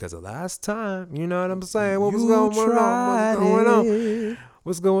everything going? Because the last time, you know what I'm saying, what was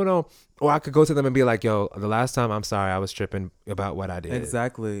going on? Or I could go to them and be like, yo, the last time, I'm sorry, I was tripping about what I did.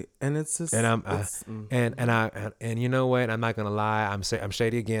 Exactly. And it's just, And I'm it's, and you know what, I'm not gonna lie, I'm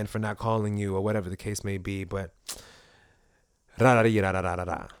shady again for not calling you or whatever the case may be, but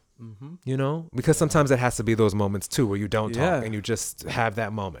you know, because sometimes it has to be those moments too where you don't talk and you just have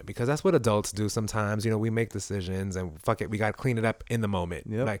that moment, because that's what adults do sometimes. You know, we make decisions and fuck it, we gotta clean it up in the moment.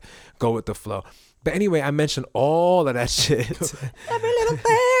 Like, go with the flow. But anyway, I mentioned all of that shit Every little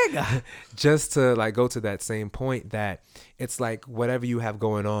thing. just to like go to that same point, that it's like whatever you have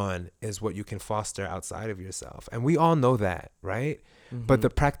going on is what you can foster outside of yourself, and we all know that, right? But the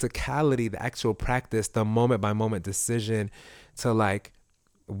practicality, the actual practice, the moment by moment decision to like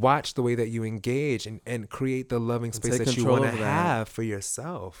watch the way that you engage and create the loving space take that you control want to of that. have for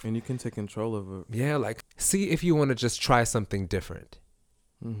yourself. and you can take control of it. Yeah, like, see if you want to just try something different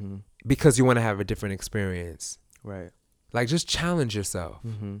because you want to have a different experience. Right. Like, just challenge yourself.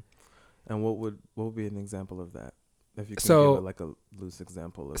 And what would be an example of that? If you can So- give it like a loose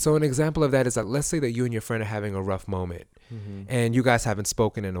example of So an example of that is like, let's say that you and your friend are having a rough moment and you guys haven't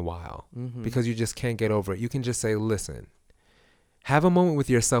spoken in a while because you just can't get over it. You can just say, listen, have a moment with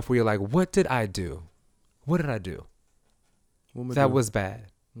yourself where you're like, what did I do? What did I do that was bad?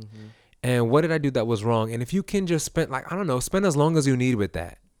 And what did I do that was wrong? And if you can just spend, like, I don't know, spend as long as you need with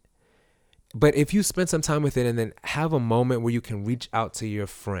that. But if you spend some time with it and then have a moment where you can reach out to your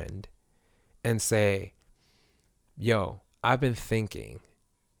friend and say, yo, I've been thinking,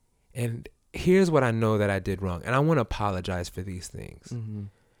 and here's what I know that I did wrong, and I want to apologize for these things.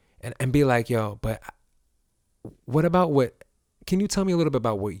 And be like, yo, but what about can you tell me a little bit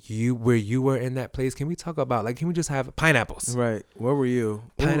about where you were in that place? Can we talk about, like, can we just have pineapples? Right. Where were you?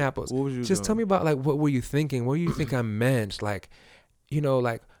 Pineapples. What was you just doing? tell me about, like, what were you thinking? What do you think I meant? Like, you know,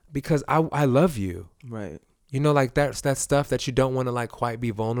 like, because I love you. Right. You know, like, that's that stuff that you don't want to, like, quite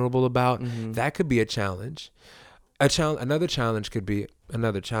be vulnerable about. That could be a challenge. Another challenge could be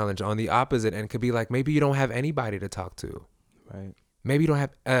another challenge on the opposite end. Could be like, maybe you don't have anybody to talk to. Right. Maybe you don't have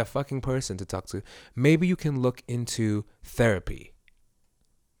a fucking person to talk to. Maybe you can look into therapy.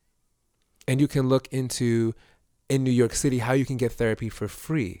 And you can look into, in New York City, how you can get therapy for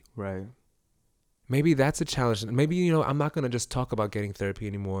free. Right. Maybe that's a challenge. Maybe, you know, I'm not going to just talk about getting therapy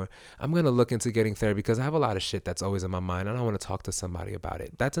anymore. I'm going to look into getting therapy because I have a lot of shit that's always in my mind and I want to talk to somebody about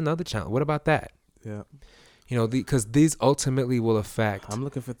it. That's another challenge. What about that? Yeah. You know, because these ultimately will affect. I'm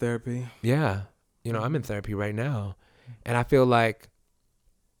looking for therapy. Yeah. You know, I'm in therapy right now. And I feel like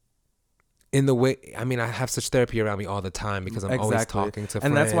in the way, I mean, I have such therapy around me all the time because I'm always Exactly. talking to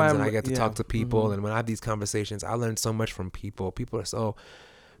And friends that's why and I'm- I get to yeah. talk to people. And when I have these conversations, I learn so much from people.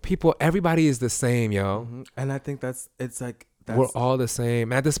 Everybody is the same, yo. And I think it's like, We're all the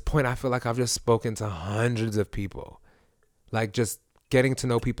same. At this point, I feel like I've just spoken to hundreds of people. Like, just getting to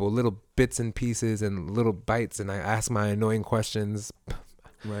know people, little bits and pieces and little bites. And I ask my annoying questions.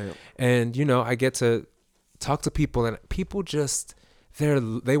 right. And, you know, I get to talk to people and people just,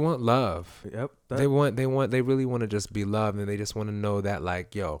 they want love. Yep. They really want to just be loved, and they just want to know that,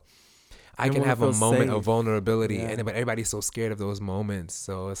 like, yo, I You can wanna have a feel moment safe. of vulnerability, Yeah. but everybody's so scared of those moments.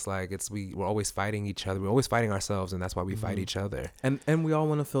 So it's like we're always fighting each other. We're always fighting ourselves, and that's why we fight each other. And we all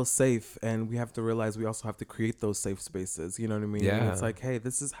want to feel safe, and we have to realize we also have to create those safe spaces. You know what I mean? And Yeah. it's like, hey,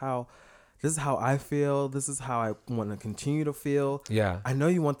 this is how I feel. This is how I want to continue to feel. Yeah. I know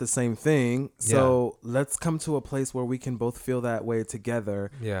you want the same thing, so let's come to a place where we can both feel that way together.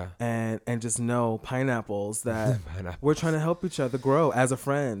 Yeah. And just know pineapples that Pineapples. we're trying to help each other grow as a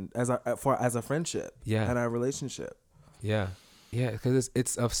friend, as a friendship, Yeah. and our relationship. Yeah, yeah, because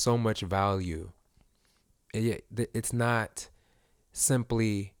it's of so much value. It's not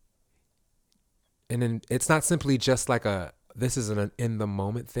simply, it's not simply just like this is an in the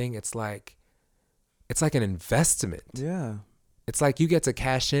moment thing. It's like an investment. Yeah. It's like you get to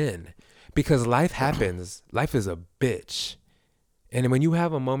cash in because life happens. Life is a bitch, and when you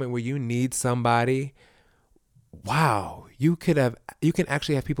have a moment where you need somebody, wow, you can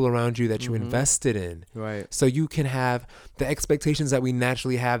actually have people around you that you invested in. Right. So you can have the expectations that we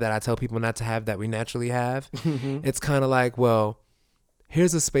naturally have, that I tell people not to have, that we naturally have. It's kind of like, well,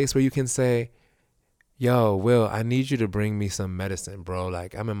 here's a space where you can say, yo, Will, I need you to bring me some medicine, bro.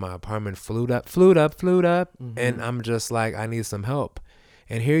 Like, I'm in my apartment, flued up. And I'm just like, I need some help.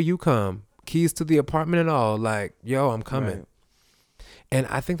 And here you come, keys to the apartment and all, like, yo, I'm coming. Right. And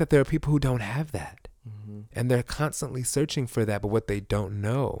I think that there are people who don't have that. And they're constantly searching for that. But what they don't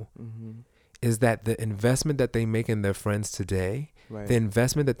know is that the investment that they make in their friends today, Right. the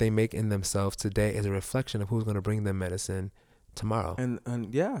investment that they make in themselves today is a reflection of who's going to bring them medicine tomorrow.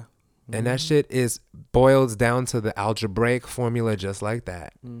 And yeah. And that shit boils down to the algebraic formula just like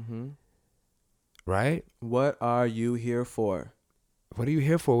that. Right? What are you here for? What are you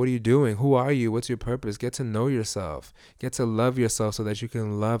here for? What are you doing? Who are you? What's your purpose? Get to know yourself. Get to love yourself so that you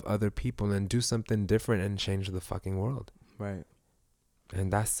can love other people and do something different and change the fucking world. Right.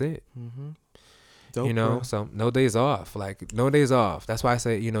 And that's it. Dope, you know, bro. so no days off. Like, no days off. That's why I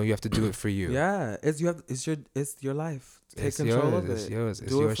say, you know, you have to do it for you. Yeah, it's your life. Take It's control yours, of it. it's yours,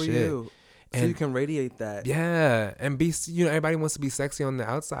 it's Do your it for shit. you, so And- you can radiate that. Yeah, and everybody wants to be sexy on the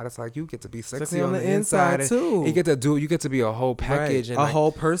outside. It's like you get to be sexy, Sexy on the inside inside, too. You get to be a whole package, Right. and A like,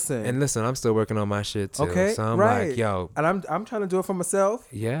 whole person. And listen, I'm still working on my shit too. Okay, So I'm right. like, yo, and I'm trying to do it for myself,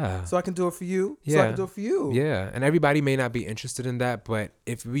 yeah, so I can do it for you. So I Yeah. can do it for you. yeah. And everybody may not be interested in that, but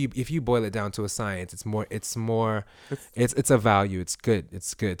if you boil it down to a science, it's a value. It's good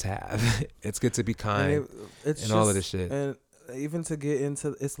to have. It's good to be kind. It's and all of this shit. And even to get into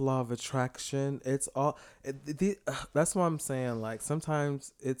its law of attraction, it's all. That's what I'm saying. Like,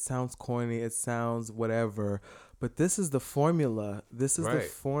 sometimes it sounds corny, it sounds whatever, but this is the formula. This is the Right.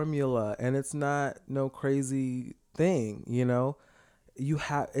 formula, and it's not no crazy thing. You know,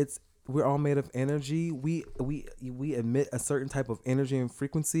 we're all made of energy. We emit a certain type of energy and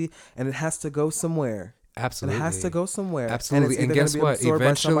frequency, and it has to go somewhere. Absolutely, It has to go somewhere. Absolutely, and, and it's either guess gonna be what? absorbed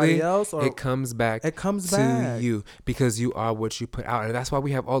by somebody Eventually, else, or it comes back. It comes to back. you because you are what you put out, and that's why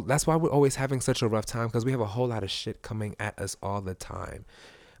that's why we're always having such a rough time, because we have a whole lot of shit coming at us all the time.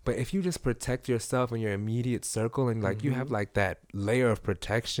 But if you just protect yourself and your immediate circle, and like you have like that layer of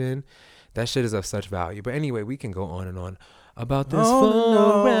protection, that shit is of such value. But anyway, we can go on and on about this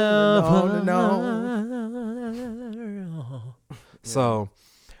forever. So,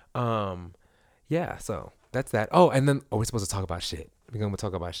 yeah. So that's that. Oh, and then we're supposed to talk about shit. We're gonna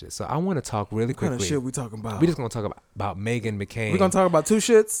talk about shit. So I want to talk really What kind quickly. of shit we talking about? We're just gonna talk about Meghan McCain. We're gonna talk about two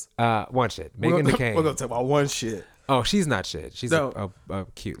shits. One shit. We're Meghan gonna- McCain. We're gonna talk about one shit. Oh, she's not shit. She's No. a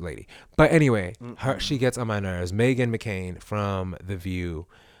cute lady. But anyway, she gets on my nerves. Meghan McCain from The View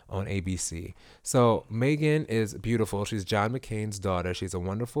on ABC. So Meghan is beautiful. She's John McCain's daughter. She's a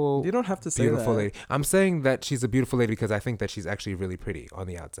wonderful, You don't have to say beautiful that. lady. I'm saying that she's a beautiful lady because I think that she's actually really pretty on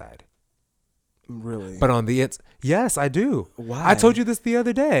the outside. Really? But on the yes, I do. Why? I told you this the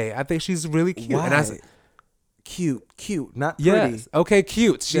other day. I think she's really cute. Why? And I said, cute, not pretty. yes. Okay,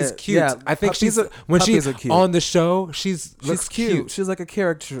 cute. She's Yeah, cute. yeah, I think puppies she's are- when puppies she's are cute. on the show, she's looks She's cute. She's like a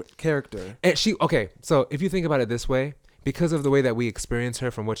character. And okay, so if you think about it this way, because of the way that we experience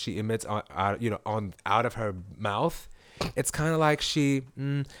her from what she emits out of her mouth, it's kind of like she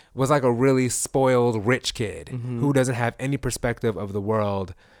was like a really spoiled rich kid who doesn't have any perspective of the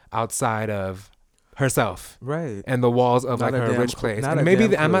world outside of herself, Right. and the walls of Not like a her damn rich cl- place. not And a maybe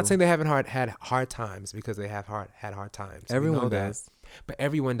damn I'm not clue. saying they haven't had hard times, because they have had hard times. We Everyone know that. does. But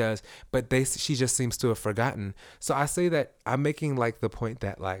everyone does. But she just seems to have forgotten. So I say that I'm making like the point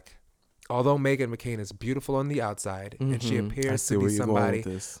that like, although Meghan McCain is beautiful on the outside and she I appears see to be where you're going somebody with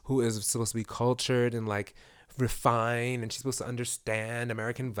this. who is supposed to be cultured and like refined, and she's supposed to understand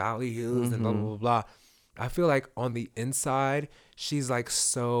American values and blah, blah, blah, blah. I feel like on the inside, she's like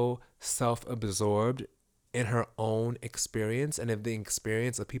so self-absorbed in her own experience and in the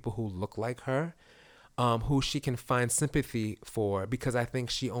experience of people who look like her, who she can find sympathy for, because I think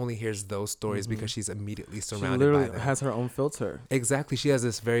she only hears those stories because she's immediately She surrounded literally by them. has her own filter. Exactly. She has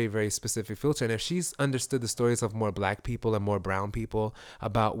this very, very specific filter. And if she's understood the stories of more black people and more brown people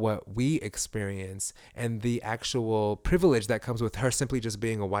about what we experience and the actual privilege that comes with her simply just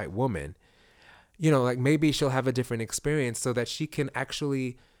being a white woman, you know, like maybe she'll have a different experience so that she can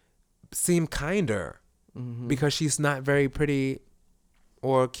actually seem kinder because she's not very pretty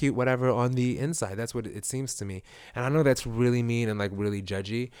or cute, whatever, on the inside. That's what it seems to me. And I know that's really mean and like really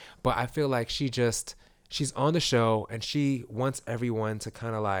judgy, but I feel like she's on the show and she wants everyone to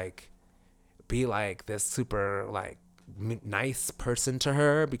kind of like be like this super like nice person to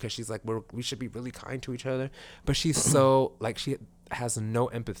her, because she's like, we should be really kind to each other. But she's so like, she has no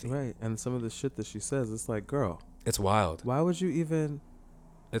empathy. Right. And some of the shit that she says, it's like, girl, It's wild. why would you even...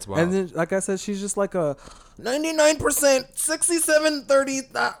 It's wild. And then, like I said, she's just like a 99%, 67, 30.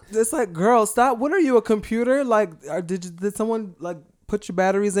 It's like, girl, stop. What are you, a computer? Like, did someone like put your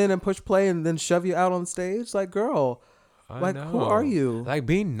batteries in and push play and then shove you out on stage? Like, girl, I who know. are you? Like,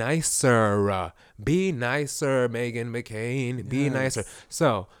 be nicer. Be nicer, Meghan McCain. Be Yes. nicer.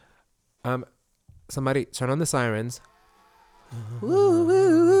 So, somebody turn on the sirens.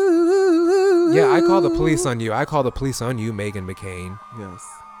 Yeah, I call the police on you. I call the police on you, Meghan McCain. Yes.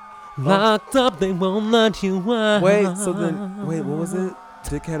 Locked up, they won't let you out. Wait, what was it?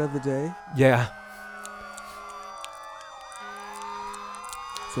 Dickhead of the day? Yeah.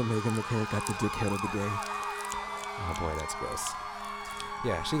 So Meghan McCain got the dickhead of the day. Oh boy, that's gross.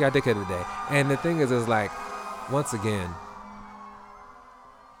 Yeah, she got dickhead of the day. And the thing is like, once again,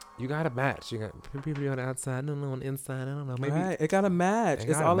 you got to match. You got people on the outside, I don't know, on the inside. I don't know. Maybe Right, it got to match. It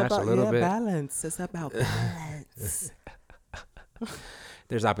It's gotta all match a about little bit. balance. It's about balance.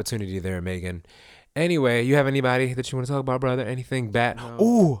 there's opportunity there, Megan. Anyway, you have anybody that you want to talk about, brother? Anything bad? No.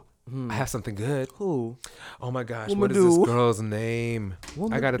 Ooh, I have something good. Who? Oh my gosh, What what is ma this do? girl's name?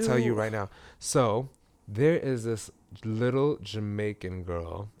 What I ma gotta tell you do? right now. So there is this little Jamaican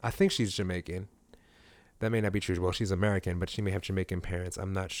girl. I think she's Jamaican. That may not be true. Well, she's American, but she may have Jamaican parents.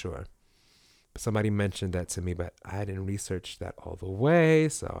 I'm not sure. Somebody mentioned that to me, but I didn't research that all the way,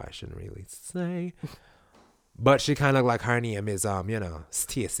 so I shouldn't really say. But she kind of like her name is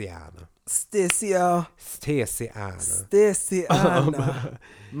Staceyana. Stacia. Staceyana.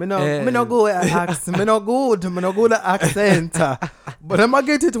 Me no go accent. Me no good at accent. But I'ma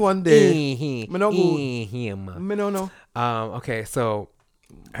get it one day. Me no good. Me no know. Okay, so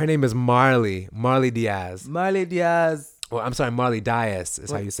her name is Marley Diaz. Marley Diaz. Well, I'm sorry, Marley Diaz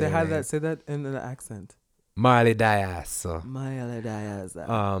is how you say her name. Say that in an accent. Marley Diaz. Marley Diaz.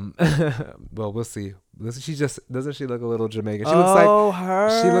 Well, we'll see. She just doesn't she look a little Jamaican? She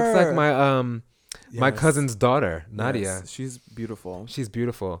her. She looks like my Yes. cousin's daughter, Nadia. Yes, she's beautiful. She's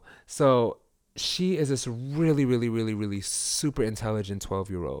beautiful. So she is this really, really, really, really super intelligent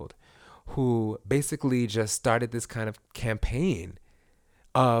 12-year-old who basically just started this kind of campaign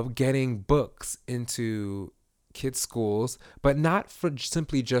of getting books into kids' schools, but not for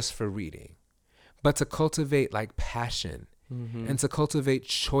simply just for reading, but to cultivate like passion and to cultivate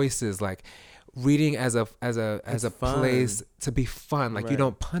choices, like reading as a fun. place to be fun. Like you Right.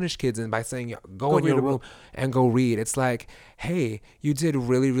 don't punish kids and by saying go in your read a room book. and go read. It's like, hey, you did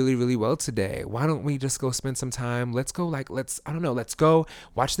really, really, really well today. Why don't we just go spend some time? Let's go let's go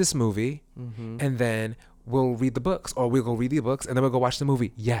watch this movie and then we'll read the books, or we'll go read the books and then we'll go watch the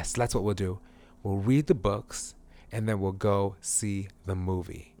movie. Yes, that's what we'll do. We'll read the books and then we'll go see the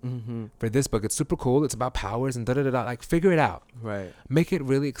movie. For this book, it's super cool. It's about powers and da-da-da-da. Like, figure it out. Right. Make it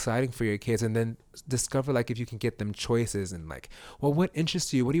really exciting for your kids, and then discover, like, if you can get them choices and, like, well, what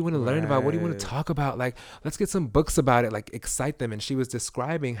interests you? What do you want to learn about? What do you want to Right. talk about? Like, let's get some books about it. Like, excite them. And she was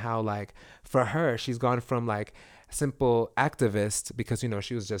describing how, like, for her, she's gone from, like, simple activist because,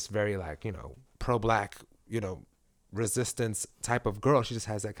 she was just very, like, pro-black, resistance type of girl. She just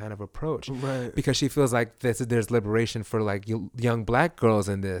has that kind of approach, Right. because she feels like there's liberation for like young black girls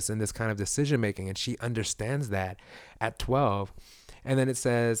in this kind of decision making, and she understands that at 12. And then it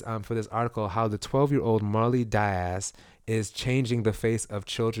says for this article how the 12-year-old Marley Diaz is changing the face of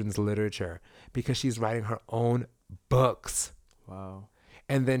children's literature because she's writing her own books. Wow.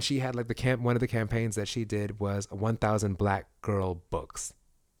 And then she had like one of the campaigns that she did was 1,000 black girl books.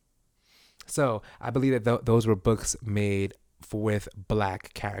 So I believe that those were books made with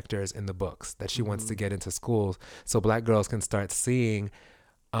black characters in the books that she wants to get into schools, so black girls can start seeing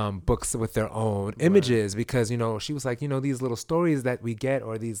books with their own images, because she was like, these little stories that we get,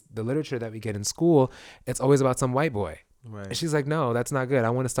 or the literature that we get in school, it's always about some white boy. Right. And she's like, no, that's not good.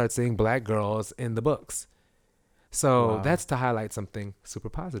 I want to start seeing black girls in the books. So that's to highlight something super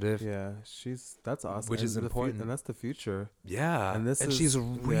positive. Yeah, that's awesome. Which is important. And that's the future. Yeah. And she's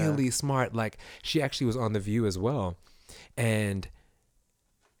really smart. Like, she actually was on The View as well. And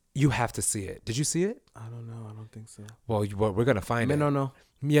you have to see it. Did you see it? I don't know. I don't think so. Well, we're going to find it. No. No.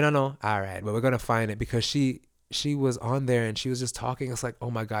 All right. But we're going to find it, because she was on there and she was just talking. It's like, oh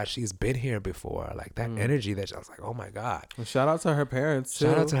my God, she's been here before. Like, that energy that I was like, oh my God. Well, shout out to her parents too.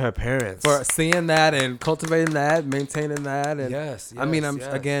 Shout out to her parents for seeing that and cultivating that, maintaining that. And yes. I mean,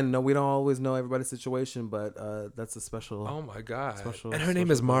 again, no, we don't always know everybody's situation, but that's a special. Oh my God. Special, and her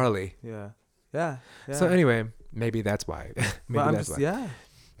name is Marley. Yeah. So anyway, maybe that's why. Yeah.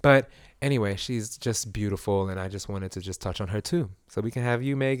 But anyway, she's just beautiful, and I just wanted to just touch on her too. So we can have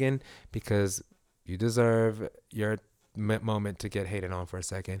you, Megan, because you deserve your moment to get hated on for a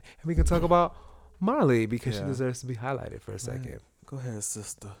second. And we can talk about Marley, because she deserves to be highlighted for a second. Go ahead,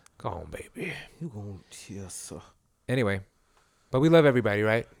 sister. Go on, baby. You gonna yes, sir. Anyway, but we love everybody,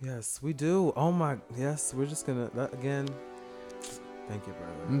 right? Yes, we do. Oh my, yes. We're just gonna again. Thank you,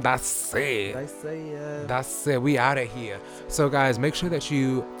 brother. That's it. I say it. That's it. We out of here. So, guys, make sure that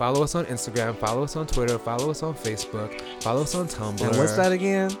you follow us on Instagram, follow us on Twitter, follow us on Facebook, follow us on Tumblr. And what's that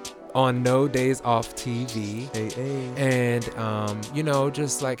again? On No Days Off TV. Hey. And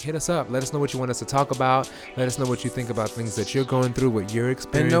just like hit us up. Let us know what you want us to talk about. Let us know what you think about things that you're going through, what you're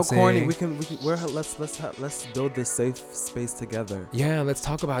experiencing. And no corny. Let's build this safe space together. Yeah, let's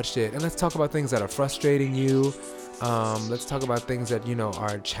talk about shit, and let's talk about things that are frustrating you. Let's talk about things that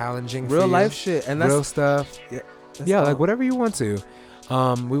are challenging. Real for you. life shit and that's real stuff. Yeah, like whatever you want to.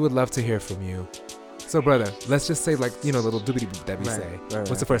 We would love to hear from you. So, brother, let's just say little doobity boop that we say.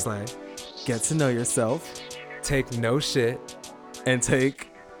 What's the first line? Get to know yourself. Take no shit. And take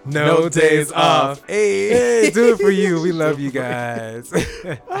no days off. Hey, do it for you. We love you guys. We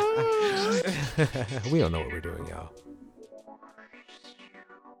don't know what we're doing, y'all.